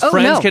 Like his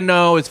friends can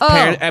know, his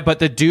parents, but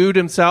the dude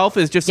himself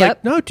is just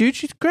like, no, dude,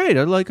 she's great.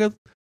 I like her.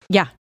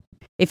 Yeah.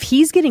 If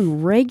he's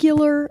getting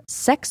regular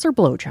sex or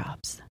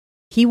blowjobs,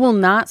 he will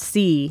not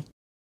see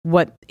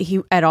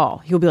at all.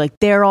 He'll be like,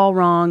 they're all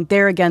wrong.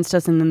 They're against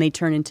us. And then they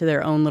turn into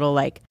their own little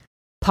like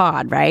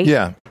pod, right?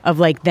 Yeah. Of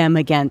like them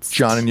against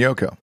John and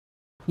Yoko.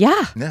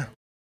 Yeah. Yeah.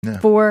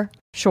 For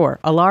sure.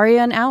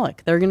 Ilaria and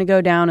Alec, they're going to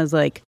go down as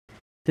like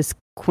this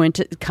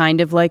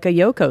kind of like a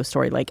Yoko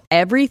story. Like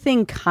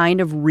everything kind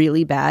of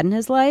really bad in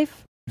his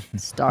life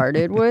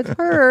started with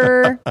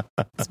her.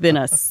 It's been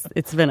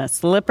a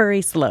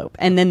slippery slope.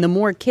 And then the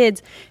more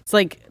kids, it's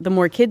like the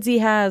more kids he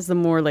has, the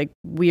more like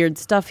weird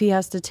stuff he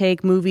has to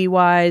take movie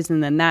wise,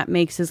 and then that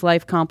makes his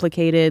life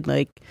complicated.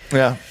 Like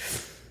Yeah.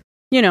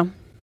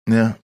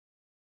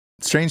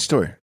 Strange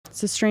story.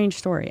 It's a strange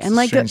story. And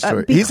like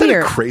he's had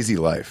a crazy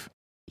life.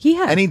 He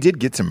has. And he did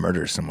get to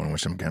murder someone,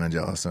 which I'm kind of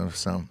jealous of.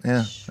 So,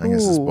 yeah, I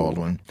guess it's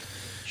Baldwin.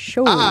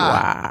 Sure.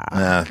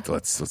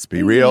 Let's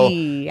be real.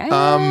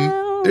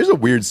 There's a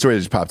weird story that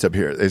just popped up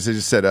here. They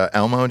just said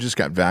Elmo just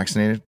got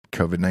vaccinated,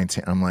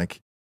 COVID-19. I'm like,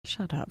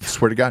 shut up.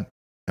 Swear to God.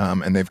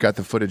 And they've got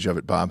the footage of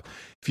it, Bob.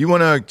 If you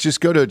want to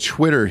just go to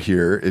Twitter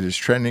here, it is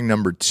trending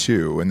number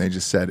 2. And they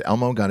just said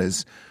Elmo got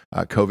his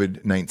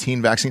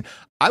COVID-19 vaccine.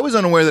 I was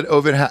unaware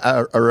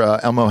that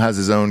Elmo has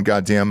his own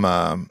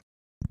goddamn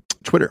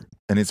Twitter,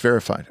 and it's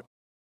verified.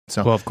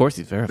 So, well, of course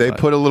he's verified. They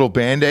put a little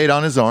Band-Aid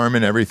on his arm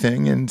and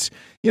everything, and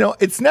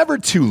it's never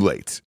too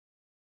late,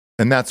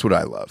 and that's what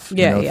I love.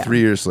 Yeah, 3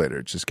 years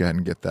later, just go ahead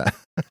and get that.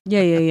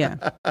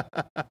 Yeah.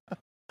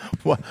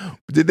 What,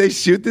 did they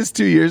shoot this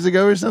 2 years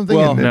ago or something?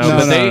 Well,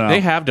 no, they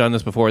have done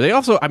this before. They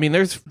also,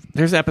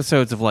 there's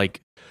episodes of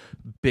like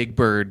Big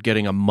Bird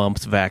getting a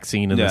mumps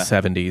vaccine in the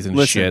 70s and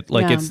shit.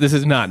 This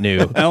is not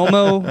new.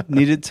 Elmo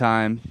needed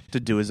time to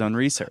do his own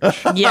research.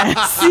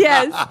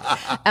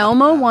 Yes.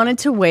 Elmo wanted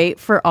to wait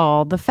for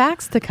all the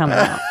facts to come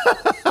out.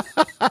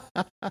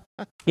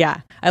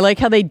 Yeah. I like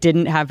how they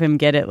didn't have him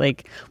get it.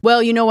 Like,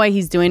 well, you know why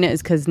he's doing it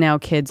is because now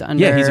kids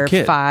under he's a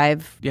kid.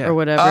 5 or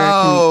whatever.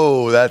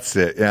 Oh, that's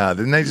it. Yeah.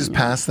 Didn't they just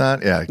pass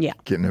that? Yeah.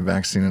 Getting a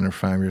vaccine under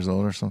 5 years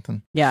old or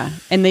something. Yeah.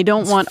 And they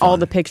don't want all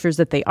the pictures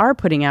that they are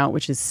putting out,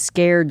 which is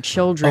scared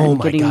children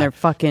getting their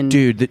fucking...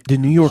 Dude, the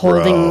New York...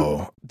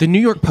 holding... The New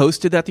York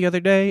Post did that the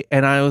other day,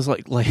 and I was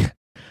like...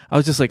 I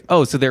was just like,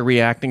 oh, so they're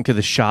reacting to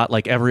the shot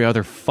like every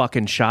other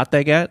fucking shot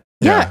they get?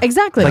 Yeah,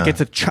 exactly. Like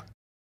it's a child.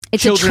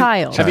 It's a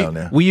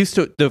child. We used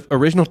to, the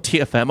original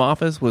TFM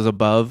office was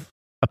above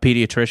a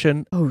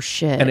pediatrician. Oh,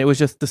 shit. And it was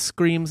just the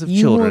screams of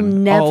you children will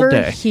never all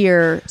day.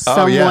 hear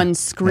someone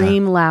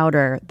scream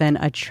louder than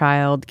a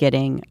child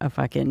getting a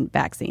fucking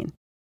vaccine.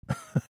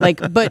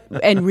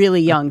 And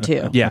really young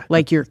too. Yeah.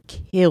 Like you're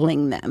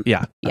killing them.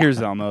 Yeah. Here's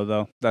Elmo,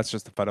 though. That's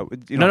just the photo.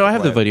 No, I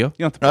have the video. You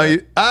don't have to play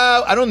it.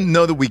 I don't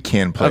know that we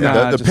can play it.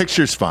 The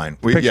picture's fine.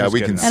 We can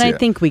see And I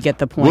think we get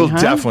the point. We'll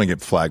definitely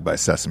get flagged by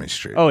Sesame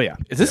Street. Oh, yeah.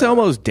 Is this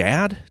Elmo's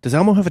dad? Does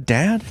Elmo have a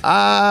dad?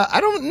 I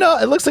don't know.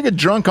 It looks like a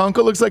drunk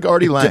uncle. It looks like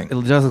Artie Lang.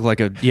 It does look like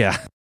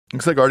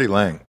Looks like Artie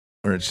Lang.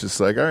 Where it's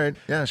just like, all right,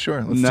 yeah,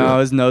 sure. Let's do it.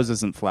 His nose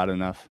isn't flat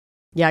enough.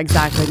 Yeah,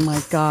 exactly.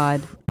 My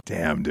God.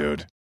 Damn,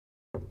 dude.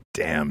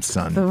 Damn,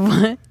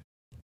 son.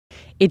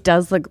 It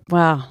does look,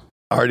 wow.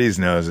 Artie's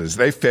noses.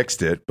 They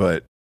fixed it,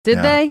 but. Did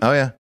they?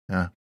 Oh,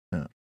 yeah.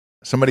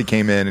 Somebody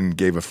came in and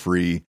gave a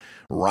free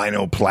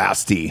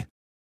rhinoplasty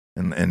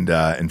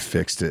and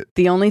fixed it.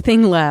 The only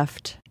thing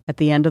left at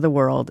the end of the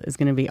world is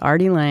going to be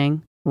Artie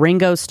Lang,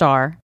 Ringo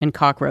Starr, and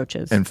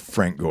cockroaches. And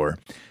Frank Gore.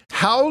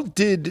 How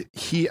did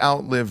he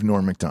outlive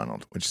Norm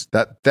Macdonald? Which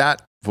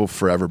that will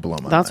forever blow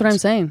my mind. That's what I'm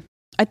saying.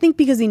 I think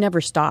because he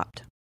never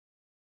stopped.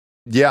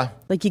 Yeah.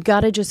 Like, you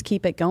got to just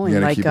keep it going.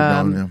 Keep it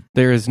going,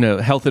 There is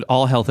no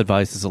all health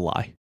advice is a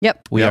lie.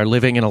 Yep. We are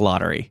living in a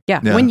lottery.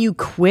 Yeah. When you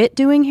quit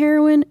doing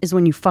heroin is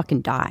when you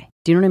fucking die.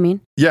 Do you know what I mean?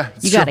 Yeah.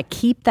 You got to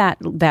keep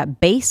that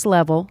base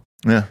level.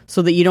 Yeah.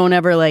 So that you don't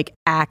ever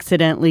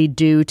accidentally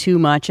do too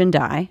much and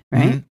die.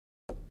 Right.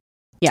 Mm-hmm.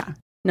 Yeah.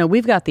 No,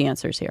 we've got the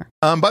answers here.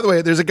 By the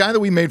way, there's a guy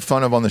that we made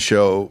fun of on the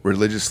show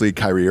religiously,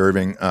 Kyrie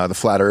Irving, the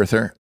flat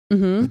earther.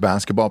 Mm-hmm. The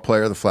basketball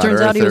player, the flat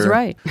Turns earther. out he was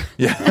right.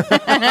 Yeah.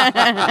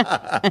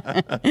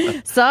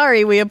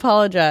 Sorry, we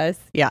apologize.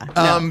 Yeah.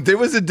 No. There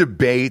was a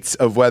debate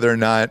of whether or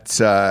not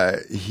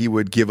he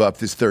would give up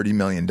this $30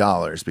 million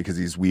because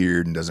he's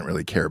weird and doesn't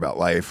really care about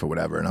life or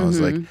whatever. And I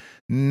was like,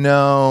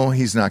 no,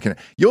 he's not going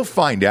to. You'll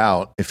find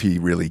out if he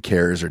really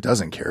cares or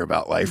doesn't care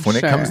about life when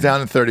it comes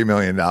down to $30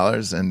 million.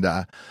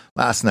 And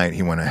last night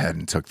he went ahead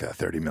and took that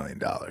 $30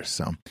 million.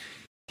 So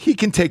he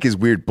can take his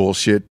weird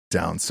bullshit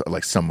down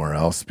somewhere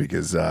else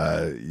because...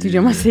 Did you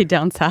almost say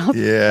down south?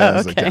 Yeah,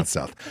 it's down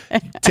south.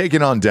 Take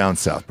it on down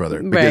south,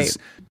 brother. Because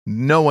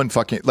no one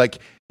fucking...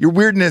 your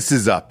weirdness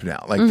is up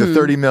now. The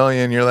 30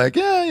 million, you're like,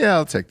 yeah,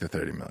 I'll take the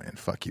 30 million.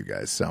 Fuck you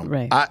guys.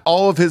 So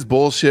all of his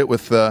bullshit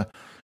with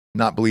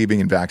not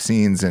believing in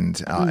vaccines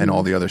and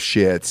all the other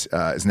shit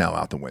is now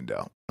out the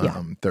window.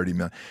 30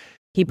 million.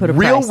 He put a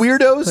real price.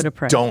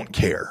 Weirdos don't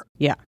care.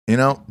 Yeah.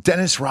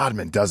 Dennis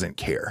Rodman doesn't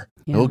care.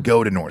 Yeah. He'll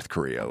go to North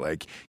Korea.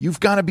 You've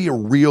got to be a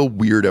real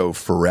weirdo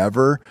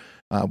forever.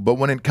 But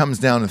when it comes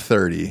down to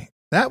 30,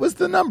 that was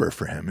the number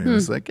for him. And he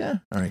was like, all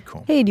right,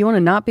 cool. Hey, do you want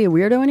to not be a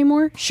weirdo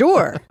anymore?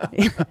 Sure.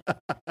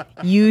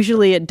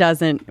 Usually it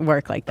doesn't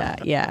work like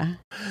that. Yeah.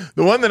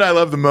 The one that I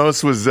love the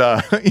most was,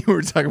 you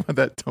were talking about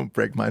that Don't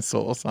Break My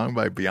Soul song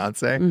by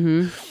Beyonce.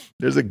 Mm-hmm.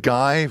 There's a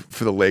guy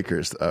for the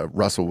Lakers,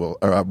 Russell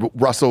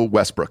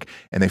Westbrook,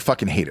 and they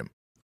fucking hate him.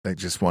 They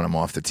just want him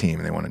off the team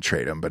and they want to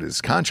trade him. But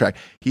his contract,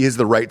 he has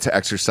the right to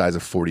exercise a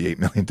 $48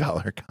 million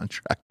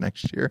contract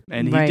next year.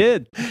 And he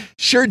did.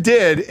 Sure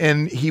did.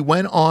 And he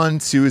went on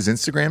to his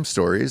Instagram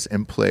stories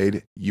and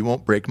played You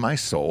Won't Break My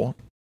Soul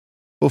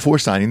before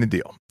signing the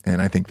deal.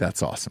 And I think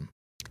that's awesome.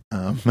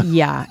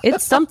 Yeah,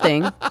 it's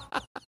something.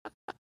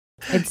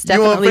 It's definitely...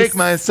 You won't break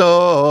my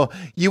soul.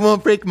 You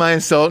won't break my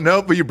soul.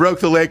 Nope, but you broke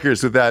the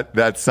Lakers with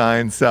that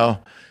sign. So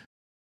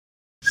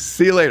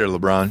see you later,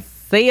 LeBron.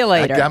 See you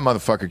later. That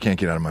motherfucker can't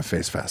get out of my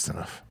face fast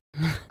enough.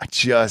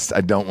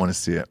 I don't want to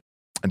see it.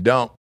 I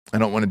don't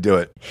want to do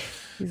it.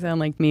 You sound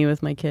like me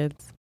with my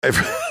kids.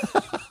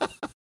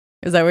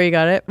 Is that where you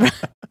got it?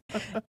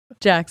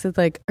 Jax, it's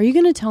like, are you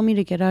going to tell me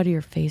to get out of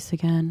your face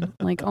again?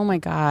 I'm like, oh my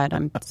God,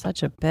 I'm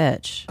such a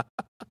bitch.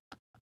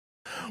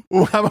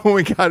 Well, how about when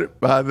we got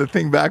the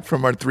thing back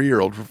from our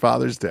 3-year-old for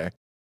Father's Day?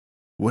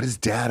 What does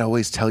Dad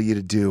always tell you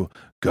to do?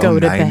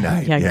 Go to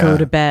bed. Yeah, go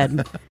to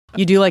bed.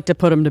 You do like to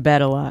put him to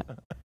bed a lot.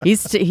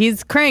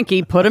 He's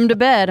cranky. Put him to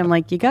bed. I'm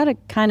like, you got to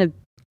kind of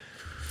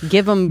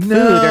give him food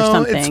or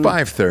something. It's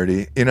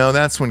 5:30.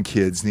 That's when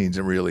kids need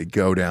to really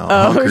go down,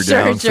 hunker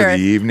down for the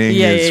evening.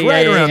 It's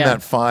right around that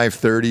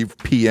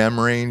 5:30 p.m.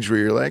 range where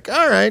you're like,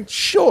 all right,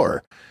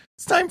 sure.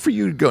 It's time for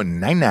you to go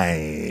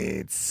night-night.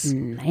 Nights.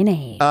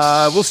 Night.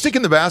 We'll stick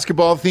in the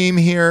basketball theme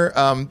here.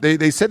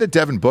 They said that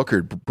Devin Booker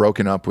had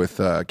broken up with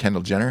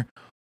Kendall Jenner.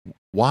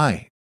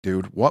 Why,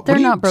 dude? What are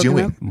you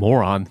doing? Up.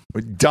 Moron.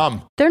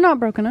 Dumb. They're not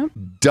broken up.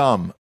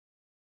 Dumb.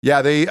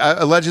 Yeah, they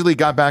allegedly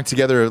got back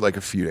together like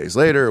a few days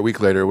later, a week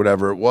later,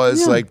 whatever it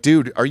was. Yeah. Like,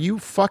 dude, are you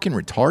fucking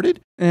retarded?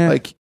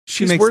 Like,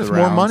 she's worth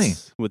more money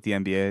with the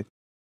NBA.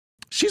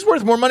 She's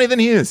worth more money than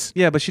he is.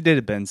 Yeah, but she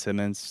dated Ben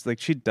Simmons. Like,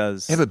 she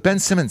does. Yeah, but Ben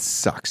Simmons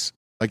sucks.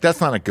 Like, that's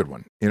not a good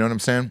one. You know what I'm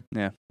saying?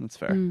 Yeah, that's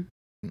fair.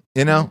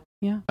 You know?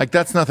 Yeah. Like,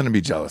 that's nothing to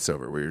be jealous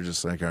over, where you're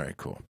just like, all right,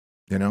 cool.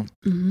 You know?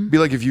 Mm-hmm. Be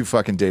like if you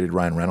fucking dated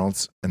Ryan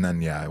Reynolds, and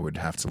then, I would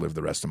have to live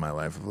the rest of my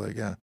life of like,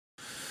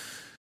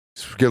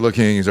 he's good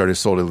looking, he's already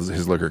sold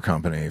his liquor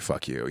company,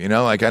 fuck you. You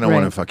know? Like, I don't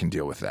want to fucking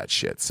deal with that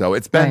shit. So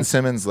it's Ben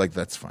Simmons, like,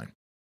 that's fine.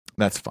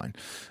 That's fine.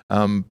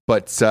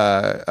 But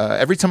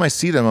every time I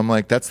see them, I'm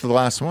like, that's the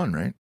last one,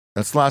 right?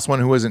 That's the last one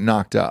who wasn't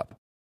knocked up.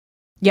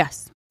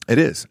 Yes. It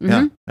is. Mm-hmm.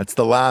 Yeah. That's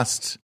the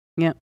last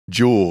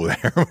jewel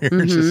there.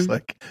 We're just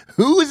like,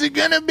 who is it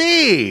going to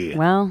be?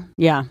 Well,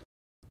 yeah.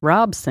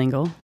 Rob's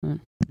single. I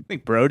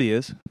think Brody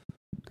is. Is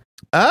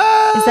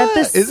that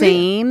the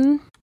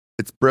same?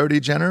 It's Brody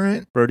Jenner,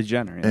 right? Brody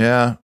Jenner,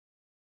 yeah.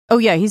 Oh,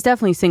 yeah. He's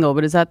definitely single,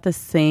 but is that the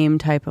same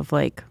type of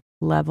like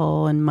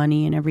level and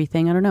money and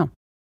everything? I don't know.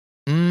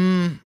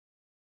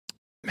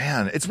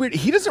 Man, it's weird.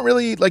 He doesn't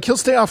really, like, he'll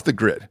stay off the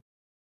grid.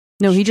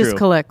 No, he just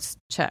collects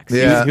checks.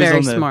 Yeah. He's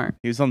very smart.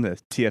 He was on the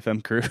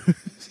TFM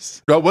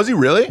cruise. Oh, was he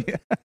really? Yeah.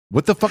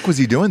 What the fuck was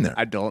he doing there?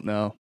 I don't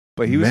know.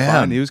 But he was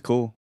fun. He was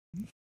cool.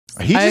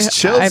 He just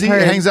chills. He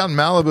hangs out in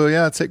Malibu.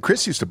 Yeah, it's like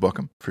Chris used to book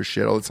him for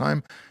shit all the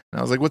time. And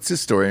I was like, what's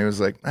his story? And he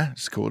was like,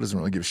 it's cool. Doesn't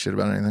really give a shit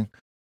about anything.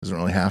 Doesn't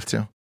really have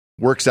to.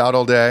 Works out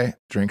all day.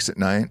 Drinks at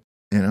night.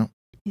 You know?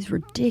 He's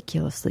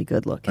ridiculously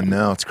good looking. I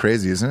know. It's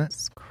crazy, isn't it?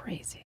 It's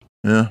crazy.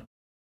 Yeah.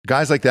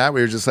 Guys like that,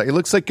 where you're just like, it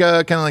looks like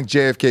kind of like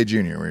JFK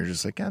Jr., where you're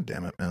just like, God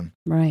damn it, man.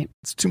 Right.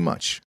 It's too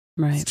much.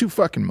 Right. It's too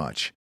fucking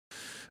much.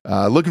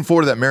 Looking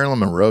forward to that Marilyn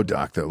Monroe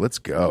doc, though. Let's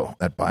go.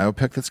 That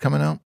biopic that's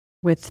coming out.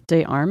 With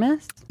De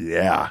Armas?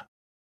 Yeah.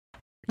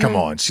 Come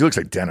on. She looks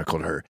identical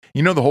to her.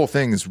 You know, the whole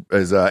thing is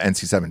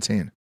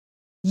NC-17.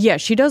 Yeah,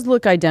 she does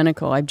look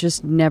identical. I've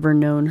just never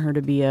known her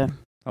to be a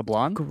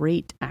blonde?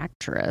 Great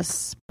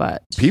actress,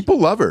 but people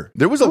love her.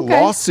 There was a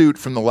lawsuit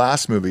from the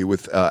last movie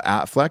with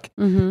Affleck.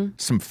 Mm-hmm.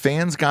 Some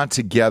fans got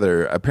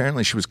together.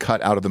 Apparently, she was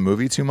cut out of the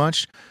movie too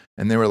much.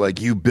 And they were like,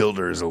 you billed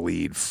her as a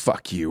lead.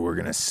 Fuck you. We're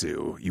going to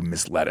sue. You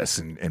misled us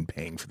in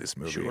paying for this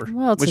movie. Sure.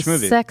 Well, it's Which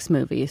movie? Sex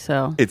movie,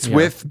 so. It's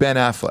with Ben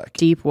Affleck.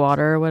 Deep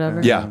Water or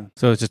whatever. Yeah.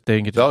 So it's just they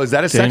didn't get to, is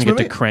that a sex movie?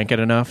 Get to crank it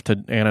enough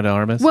to Ana de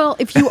Armas? Well,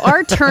 if you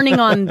are turning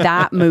on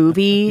that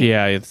movie,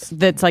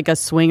 that's like a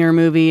swinger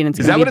movie and it's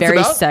going to be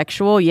very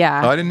sexual.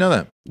 Yeah. Oh, I didn't know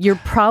that. You're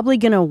probably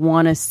going to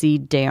want to see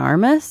De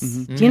Armas.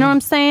 Mm-hmm. Do you know what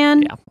I'm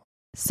saying? Yeah.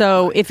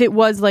 So if it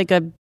was like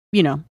a,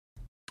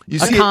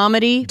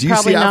 comedy, do you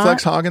probably see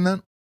Affleck's not. hog in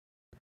that?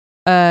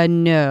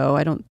 No,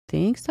 I don't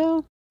think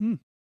so. I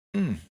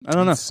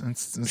don't know.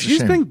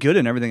 She's been good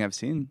in everything I've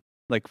seen,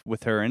 like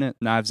with her in it.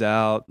 Knives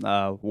Out,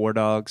 War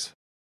Dogs.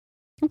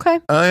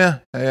 Okay. Oh,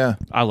 yeah.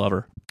 I love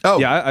her. Oh,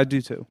 yeah, I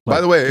do too. By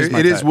the way,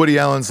 it is Woody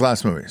Allen's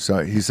last movie.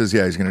 So he says,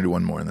 he's going to do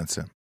one more and that's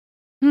it.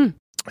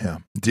 Yeah.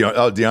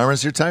 De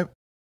Armas your type?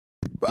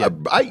 Yeah.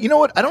 You know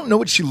what? I don't know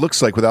what she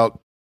looks like without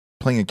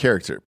playing a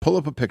character. Pull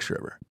up a picture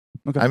of her.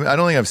 Okay. I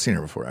don't think I've seen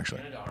her before,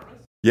 actually.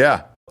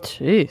 Yeah.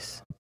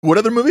 Jeez. What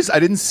other movies?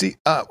 I didn't see.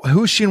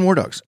 Who is she in War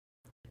Dogs?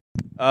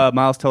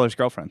 Miles Teller's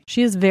girlfriend.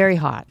 She is very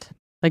hot.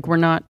 Like we're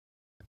not.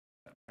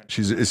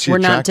 Is she we're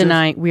attractive? not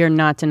denying. We are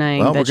not denying.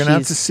 Well, that we're gonna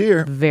have to see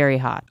her. Very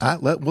hot.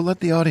 We'll let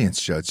the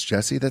audience judge,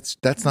 Jesse. That's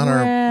not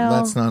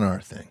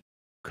our thing.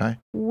 Okay.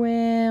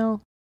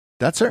 Well,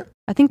 that's her.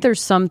 I think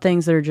there's some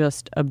things that are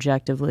just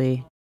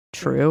objectively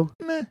true.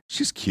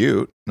 She's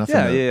cute. Nothing.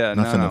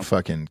 Nothing to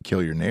fucking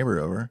kill your neighbor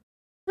over.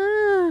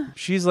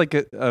 She's like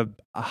a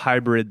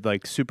hybrid,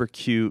 like super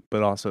cute,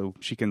 but also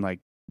she can like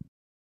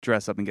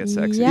dress up and get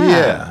sexy.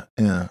 Yeah.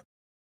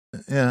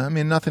 I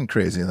mean, nothing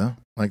crazy though.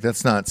 Like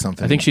that's not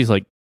something. I think she's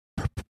like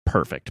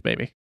perfect,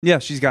 maybe. Yeah,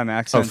 she's got an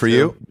accent. Oh, for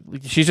you?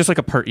 She's just like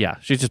a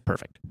she's just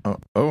perfect. Oh,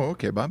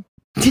 okay, Bob.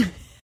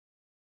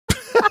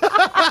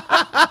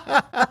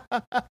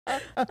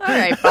 All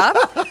right, Bob.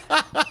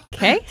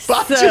 Okay.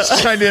 Bob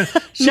just chimed in.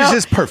 She's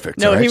just perfect.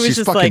 No, right? he was She's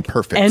just fucking like,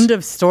 perfect. End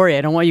of story.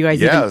 I don't want you guys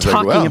even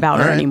talking about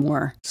her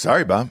anymore.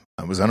 Sorry, Bob.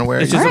 I was unaware.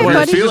 It's just just one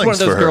of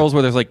those girls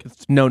where there's like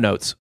no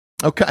notes.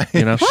 Okay.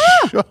 You know?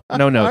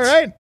 No notes. All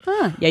right.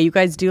 Yeah, you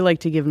guys do like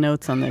to give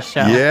notes on this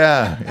show.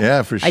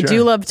 Yeah, for sure. I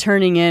do love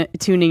tuning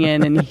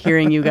in and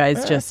hearing you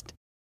guys just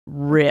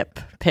rip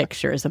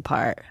pictures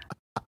apart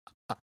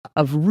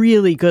of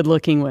really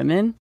good-looking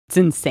women. It's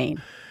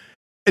insane.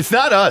 It's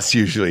not us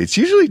usually. It's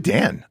usually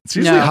Dan. It's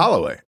usually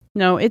Holloway.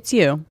 No, it's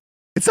you.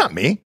 It's not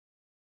me.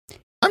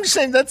 I'm just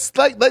saying that's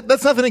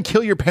that's nothing to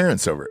kill your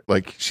parents over.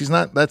 Like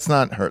that's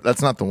not her.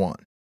 That's not the one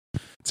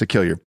to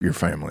kill your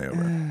family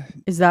over.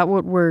 Is that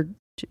what we're...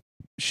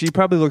 She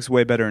probably looks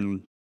way better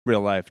in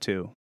real life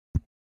too.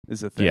 is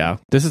the thing. Yeah,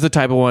 this is the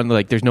type of one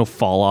like there's no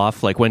fall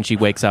off. Like when she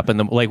wakes up in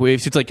the like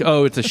it's like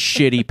it's a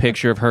shitty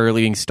picture of her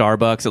leaving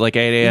Starbucks at like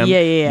 8 a.m.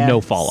 Yeah.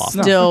 No fall off.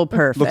 Still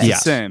perfect. Looks the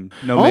same.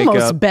 No Almost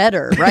makeup.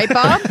 better, right,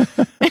 Bob?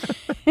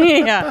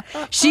 Yeah.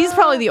 She's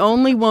probably the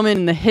only woman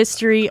in the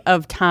history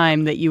of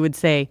time that you would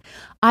say,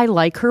 I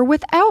like her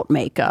without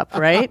makeup,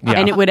 right? Yeah.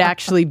 And it would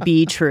actually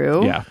be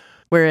true. Yeah.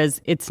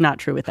 Whereas it's not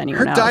true with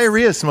anyone Her else.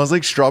 diarrhea smells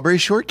like strawberry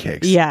shortcakes.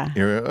 Yeah.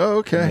 Oh,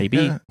 okay.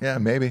 Maybe. Yeah,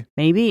 maybe.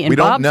 Maybe. We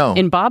don't know.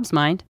 In Bob's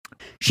mind,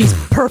 she's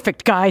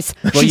perfect, guys.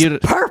 She's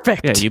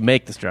perfect. Yeah, you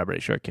make the strawberry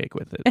shortcake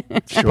with it.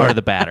 It's part of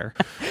the batter.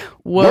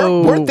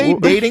 Whoa. Weren't they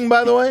dating,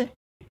 by the way?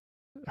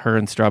 Her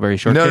and strawberry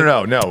shortcake.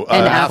 No. And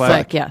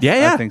Affleck, yes.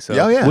 Yeah. I think so.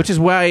 Oh, yeah. Which is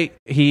why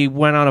he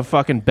went on a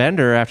fucking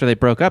bender after they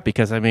broke up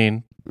because I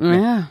mean,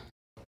 Yeah.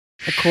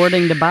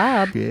 According to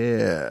Bob,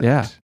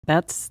 yeah.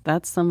 that's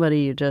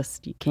somebody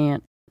you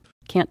can't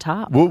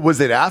top. Well, was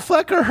it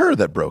Affleck or her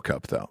that broke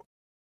up, though?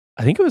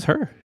 I think it was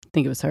her. I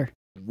think it was her.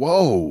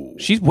 Whoa.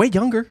 She's way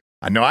younger.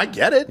 I know, I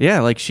get it.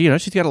 Yeah, like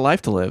she's got a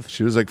life to live.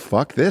 She was like,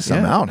 fuck this,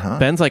 I'm Yeah. out, huh?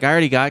 Ben's like, I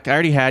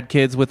already had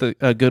kids with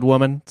a good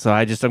woman, so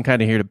I'm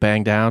kind of here to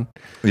bang down.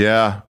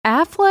 Yeah.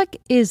 Affleck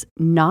is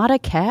not a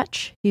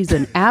catch. He's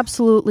an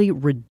absolutely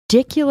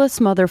ridiculous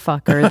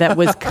motherfucker that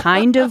was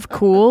kind of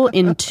cool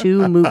in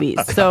 2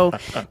 movies. So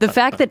the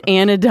fact that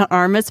Ana de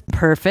Armas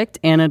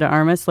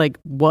like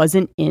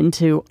wasn't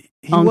into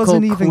He Uncle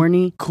wasn't even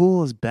Corny.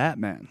 cool as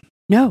Batman.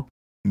 No.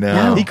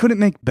 No. He couldn't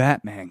make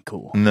Batman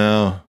cool.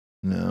 No.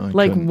 No. he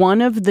Like couldn't. one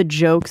of the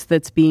jokes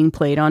that's being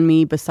played on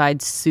me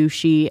besides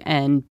sushi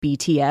and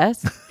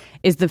BTS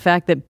is the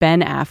fact that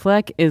Ben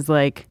Affleck is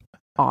like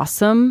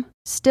awesome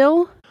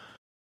still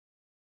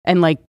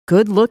and like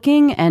good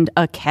looking and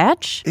a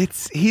catch.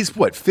 He's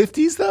what,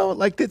 50s though?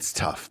 Like, it's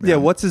tough, man. Yeah,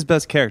 what's his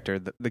best character?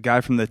 The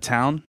guy from The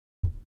Town?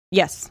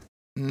 Yes.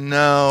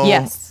 No.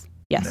 Yes.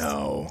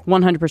 No.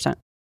 100%.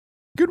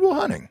 Good Will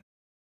Hunting.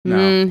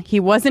 No.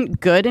 He wasn't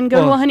good in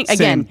Good Will Hunting.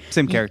 Again,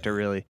 same character,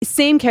 really.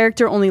 same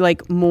character, only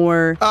like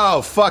more.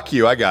 Oh, fuck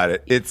you. I got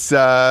it. It's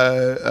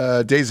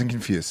Dazed and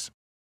Confused.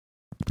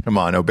 Come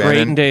on, O'Bannon.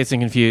 Great and Dazed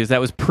and Confused. That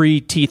was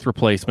pre-teeth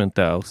replacement,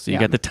 though. So you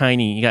got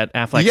you got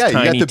Affleck's Yeah, you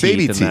tiny got the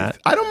baby teeth. teeth. In that.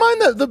 I don't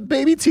mind the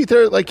baby teeth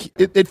are like,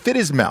 it fit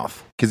his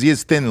mouth because he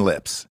has thin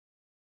lips.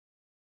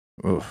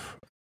 Oof.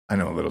 I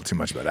know a little too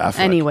much about Affleck.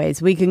 Anyways,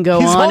 we can go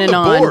He's on on and the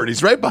on. board.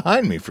 He's right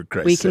behind me, for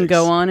Christ's We can sakes.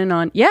 go on and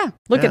on. Yeah,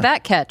 look Yeah. at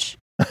that catch.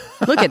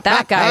 Look at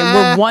that guy. And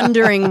we're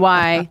wondering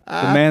why. The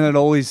man that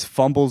always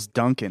fumbles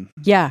Duncan.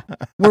 Yeah,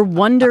 we're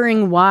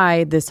wondering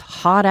why this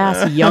hot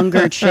ass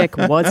younger chick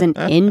wasn't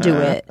into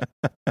it.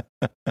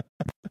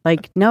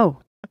 Like,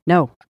 no.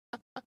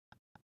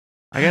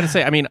 I gotta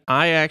say, I mean,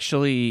 I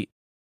actually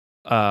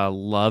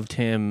loved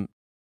him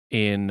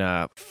in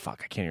I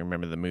can't even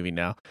remember the movie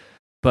now.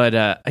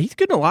 But he's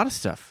good in a lot of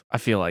stuff, I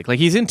feel like. Like,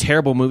 he's in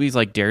terrible movies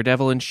like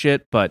Daredevil and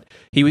shit, but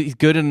he's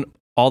good in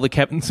all the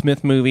Kevin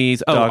Smith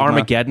movies. Oh, Dogma.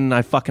 Armageddon.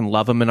 I fucking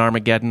love him in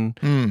Armageddon.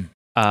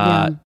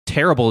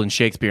 Terrible in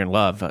Shakespeare in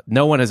Love.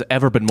 No one has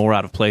ever been more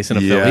out of place in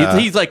a Yeah. film.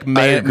 He's like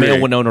male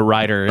Winona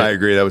Ryder. I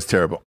agree. That was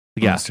terrible.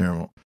 Yeah. That was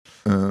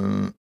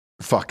terrible.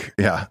 Fuck.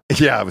 Yeah.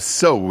 Yeah, it was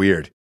so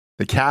weird.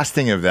 The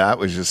casting of that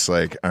was just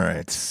like, all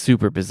right.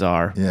 Super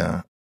bizarre.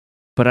 Yeah.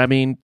 But I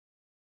mean,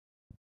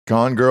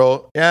 Gone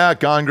Girl. Yeah,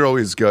 Gone Girl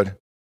is good.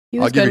 He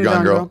was I'll give good you in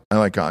Gone Girl. I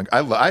like Gone.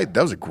 That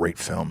was a great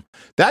film.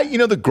 That,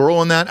 the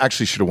girl in that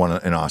actually should have won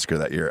an Oscar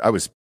that year. I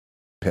was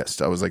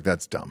pissed. I was like,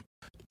 that's dumb.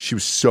 She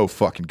was so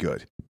fucking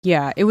good.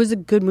 Yeah, it was a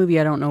good movie.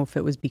 I don't know if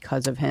it was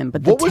because of him,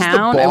 but What was the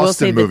I will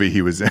say Boston movie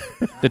he was in?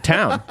 The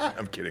Town.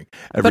 I'm kidding.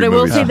 But I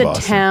will say The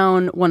Boston.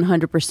 Town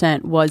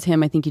 100% was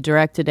him. I think he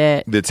directed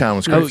it. The Town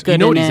was Oh, great. good you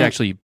know what in he's it.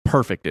 actually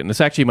perfect in?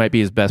 This actually might be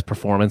his best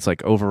performance,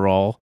 like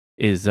overall,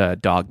 is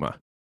Dogma.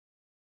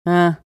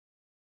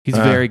 He's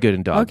very good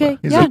in Dogma. Okay,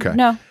 He's yeah, okay.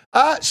 no.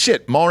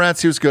 Shit.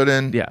 Mallrats he was good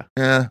in. Yeah.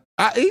 Yeah.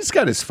 He's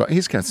got some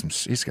hits,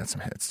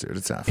 dude.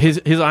 It's Affleck. His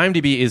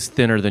IMDb is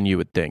thinner than you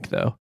would think,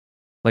 though.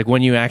 Like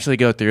when you actually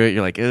go through it,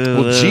 you're like, ugh.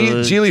 Well,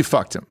 Geely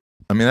fucked him.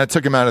 I mean, that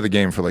took him out of the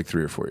game for like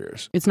 3 or 4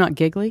 years. It's not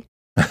Giggly.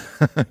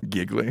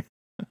 Giggly.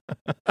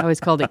 I always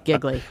called it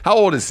Giggly. How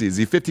old is he? Is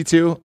he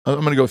 52? I'm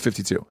going to go with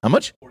 52. How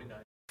much?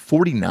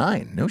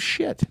 49. No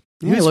shit.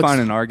 He was looks- fine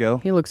in Argo.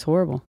 He looks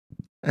horrible.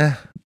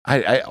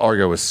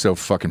 Argo was so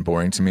fucking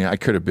boring to me. I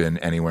could have been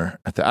anywhere.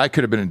 I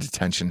could have been in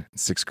detention in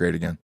 6th grade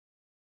again,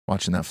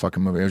 watching that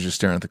fucking movie. I was just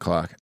staring at the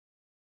clock,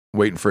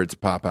 waiting for it to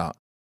pop out.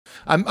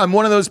 I'm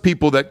one of those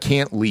people that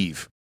can't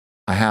leave.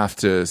 I have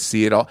to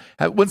see it all.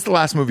 When's the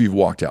last movie you've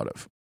walked out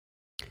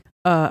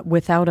of?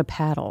 Without a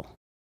Paddle.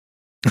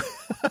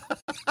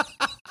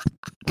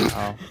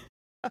 Wow.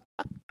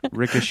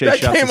 Ricochet That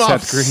shot came to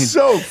off Seth Green.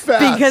 so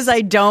fast. Because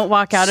I don't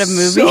walk out of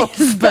movies, So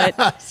but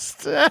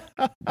fast.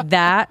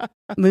 that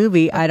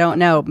movie, I don't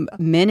know,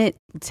 minute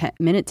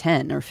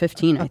 10 or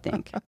 15, I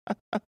think.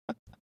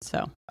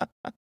 So.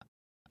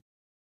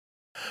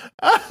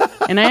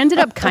 And I ended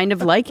up kind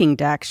of liking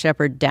Dax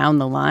Shepard down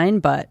the line,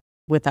 but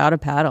Without a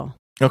Paddle.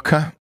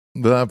 Okay.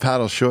 Without a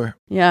Paddle, sure.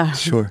 Yeah.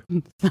 Sure.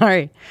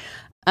 Sorry.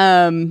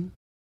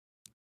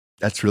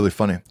 That's really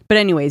funny. But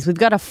anyways, we've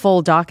got a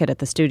full docket at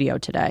the studio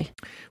today.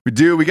 We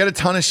do. We got a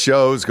ton of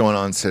shows going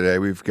on today.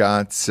 We've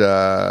got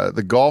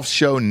the golf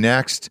show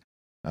next.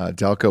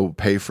 Delco will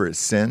pay for his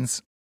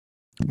sins.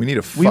 We need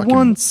a fucking... We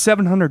won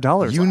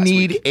 $700. You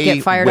need a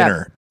Get fired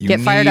winner. Up.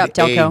 Get fired up,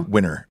 Delco. A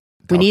winner.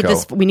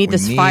 Delco. We need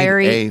this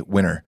fiery... a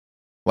winner.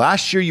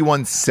 Last year you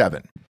won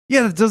 7.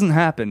 Yeah, that doesn't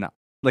happen,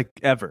 like,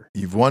 ever.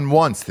 You've won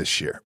once this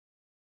year.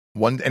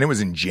 And it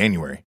was in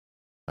January.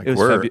 Like it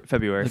was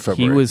February.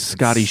 He was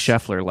Scotty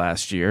Scheffler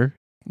last year.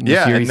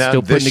 Yeah, year, he's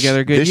still putting together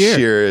a good year. This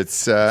year, it's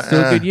still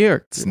a good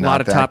year. It's a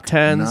lot of top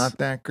tens. Not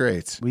that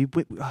great. We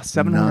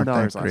 $700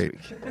 last week.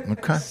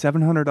 Okay,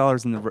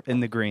 $700 in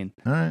the green.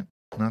 All right,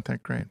 not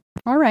that great.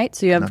 All right,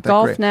 so you have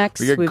golf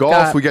next. We got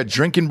golf. We got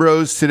Drinking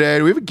Bros today.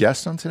 Do we have a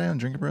guest on today on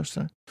Drinking Bros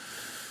today?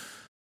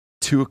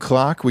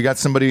 2:00. We got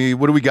somebody.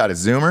 What do we got? A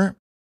Zoomer?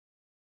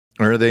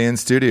 Or are they in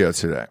studio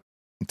today?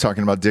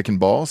 Talking about dick and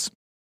balls.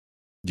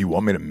 Do you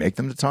want me to make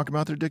them to talk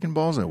about their dick and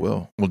balls? I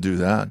will. We'll do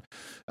that.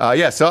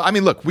 Yeah. So, I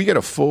mean, look, we got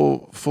a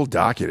full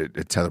docket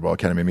at Tetherball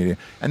Academy Media.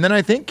 And then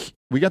I think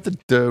we got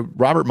the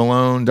Robert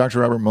Malone, Dr.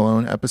 Robert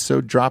Malone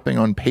episode dropping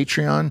on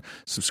Patreon.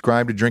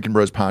 Subscribe to Drinking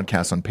Bros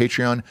podcast on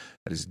Patreon.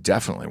 That is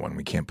definitely one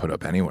we can't put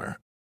up anywhere.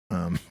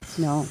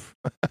 No.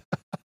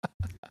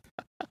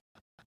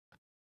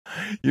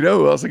 You know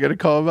who else I got a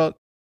call about?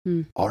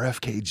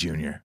 RFK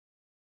Jr.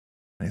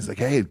 And he's like,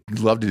 hey, I'd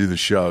love to do the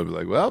show. I'd be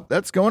like, well,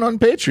 that's going on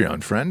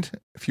Patreon, friend,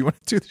 if you want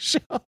to do the show.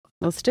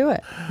 Let's do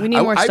it. We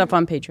need more stuff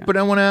on Patreon. But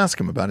I want to ask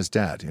him about his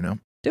dad, you know?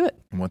 Do it.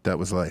 And what that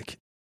was like.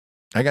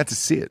 I got to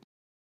see it.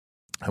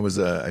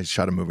 I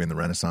shot a movie in the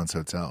Renaissance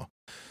Hotel.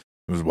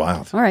 It was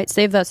wild. All right,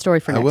 save that story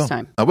for next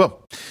time. I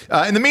will.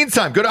 In the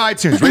meantime, go to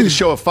iTunes, rate the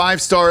show a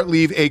 5-star,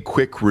 leave a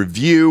quick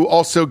review.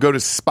 Also, go to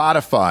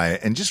Spotify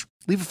and just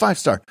leave a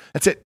 5-star.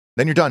 That's it.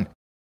 Then you're done.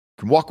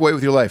 You can walk away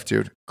with your life,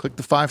 dude. Click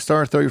the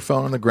 5-star, throw your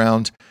phone on the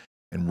ground,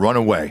 and run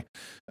away.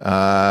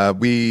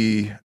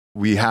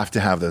 We have to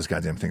have those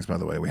goddamn things, by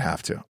the way. We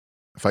have to.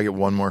 If I get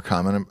one more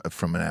comment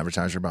from an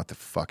advertiser about the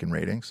fucking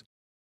ratings,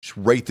 just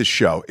rate the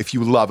show if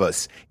you love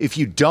us. If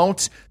you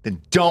don't,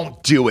 then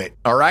don't do it,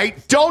 all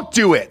right? Don't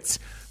do it.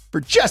 For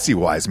Jesse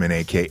Wiseman,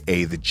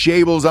 a.k.a. The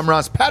Jables, I'm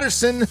Ross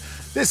Patterson.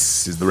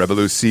 This is the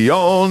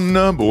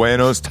Revolucion.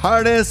 Buenos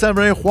tardes,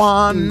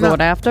 everyone.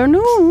 Good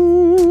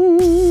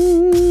afternoon.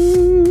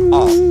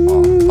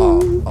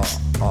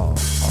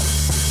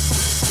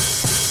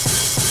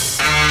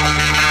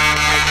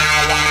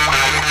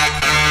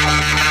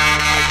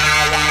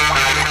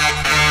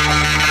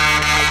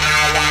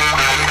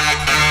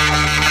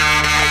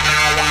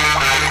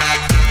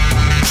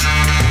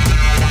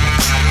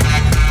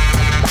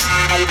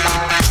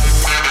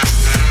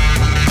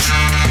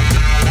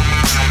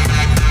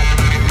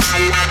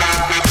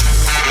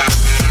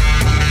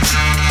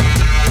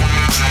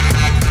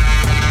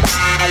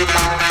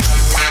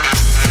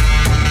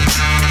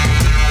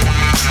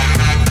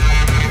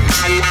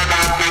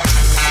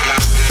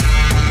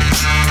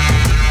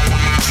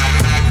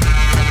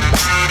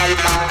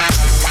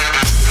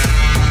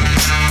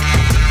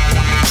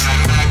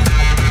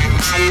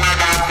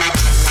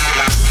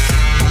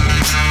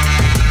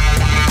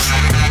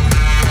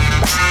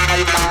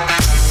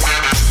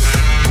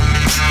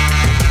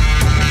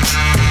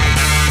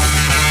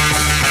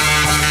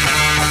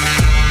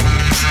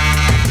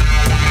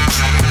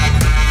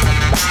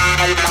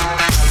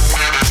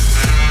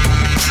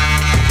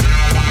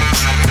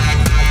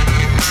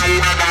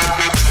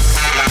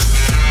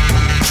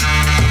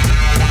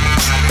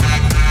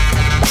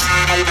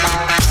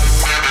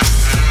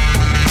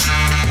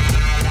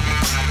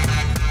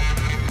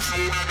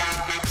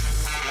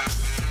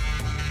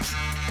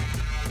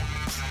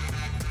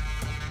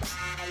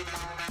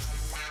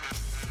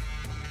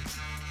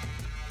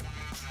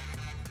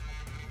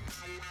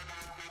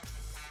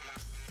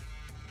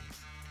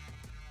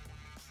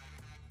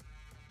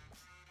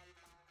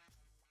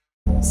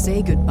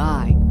 Say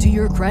goodbye to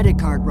your credit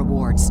card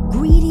rewards.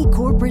 Greedy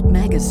corporate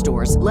mega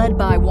stores, led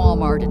by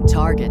Walmart and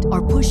Target,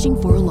 are pushing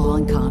for a law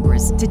in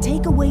Congress to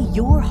take away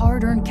your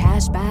hard-earned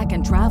cash back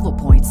and travel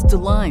points to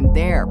line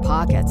their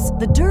pockets.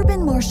 The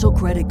Durbin-Marshall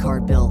credit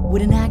card bill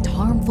would enact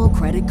harmful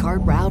credit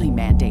card routing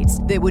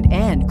mandates that would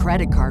end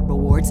credit card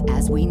rewards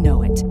as we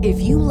know it. If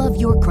you love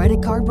your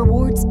credit card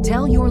rewards,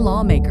 tell your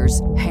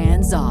lawmakers,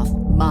 hands off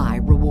my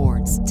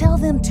rewards. Tell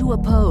them to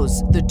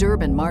oppose the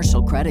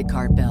Durbin-Marshall credit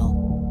card bill.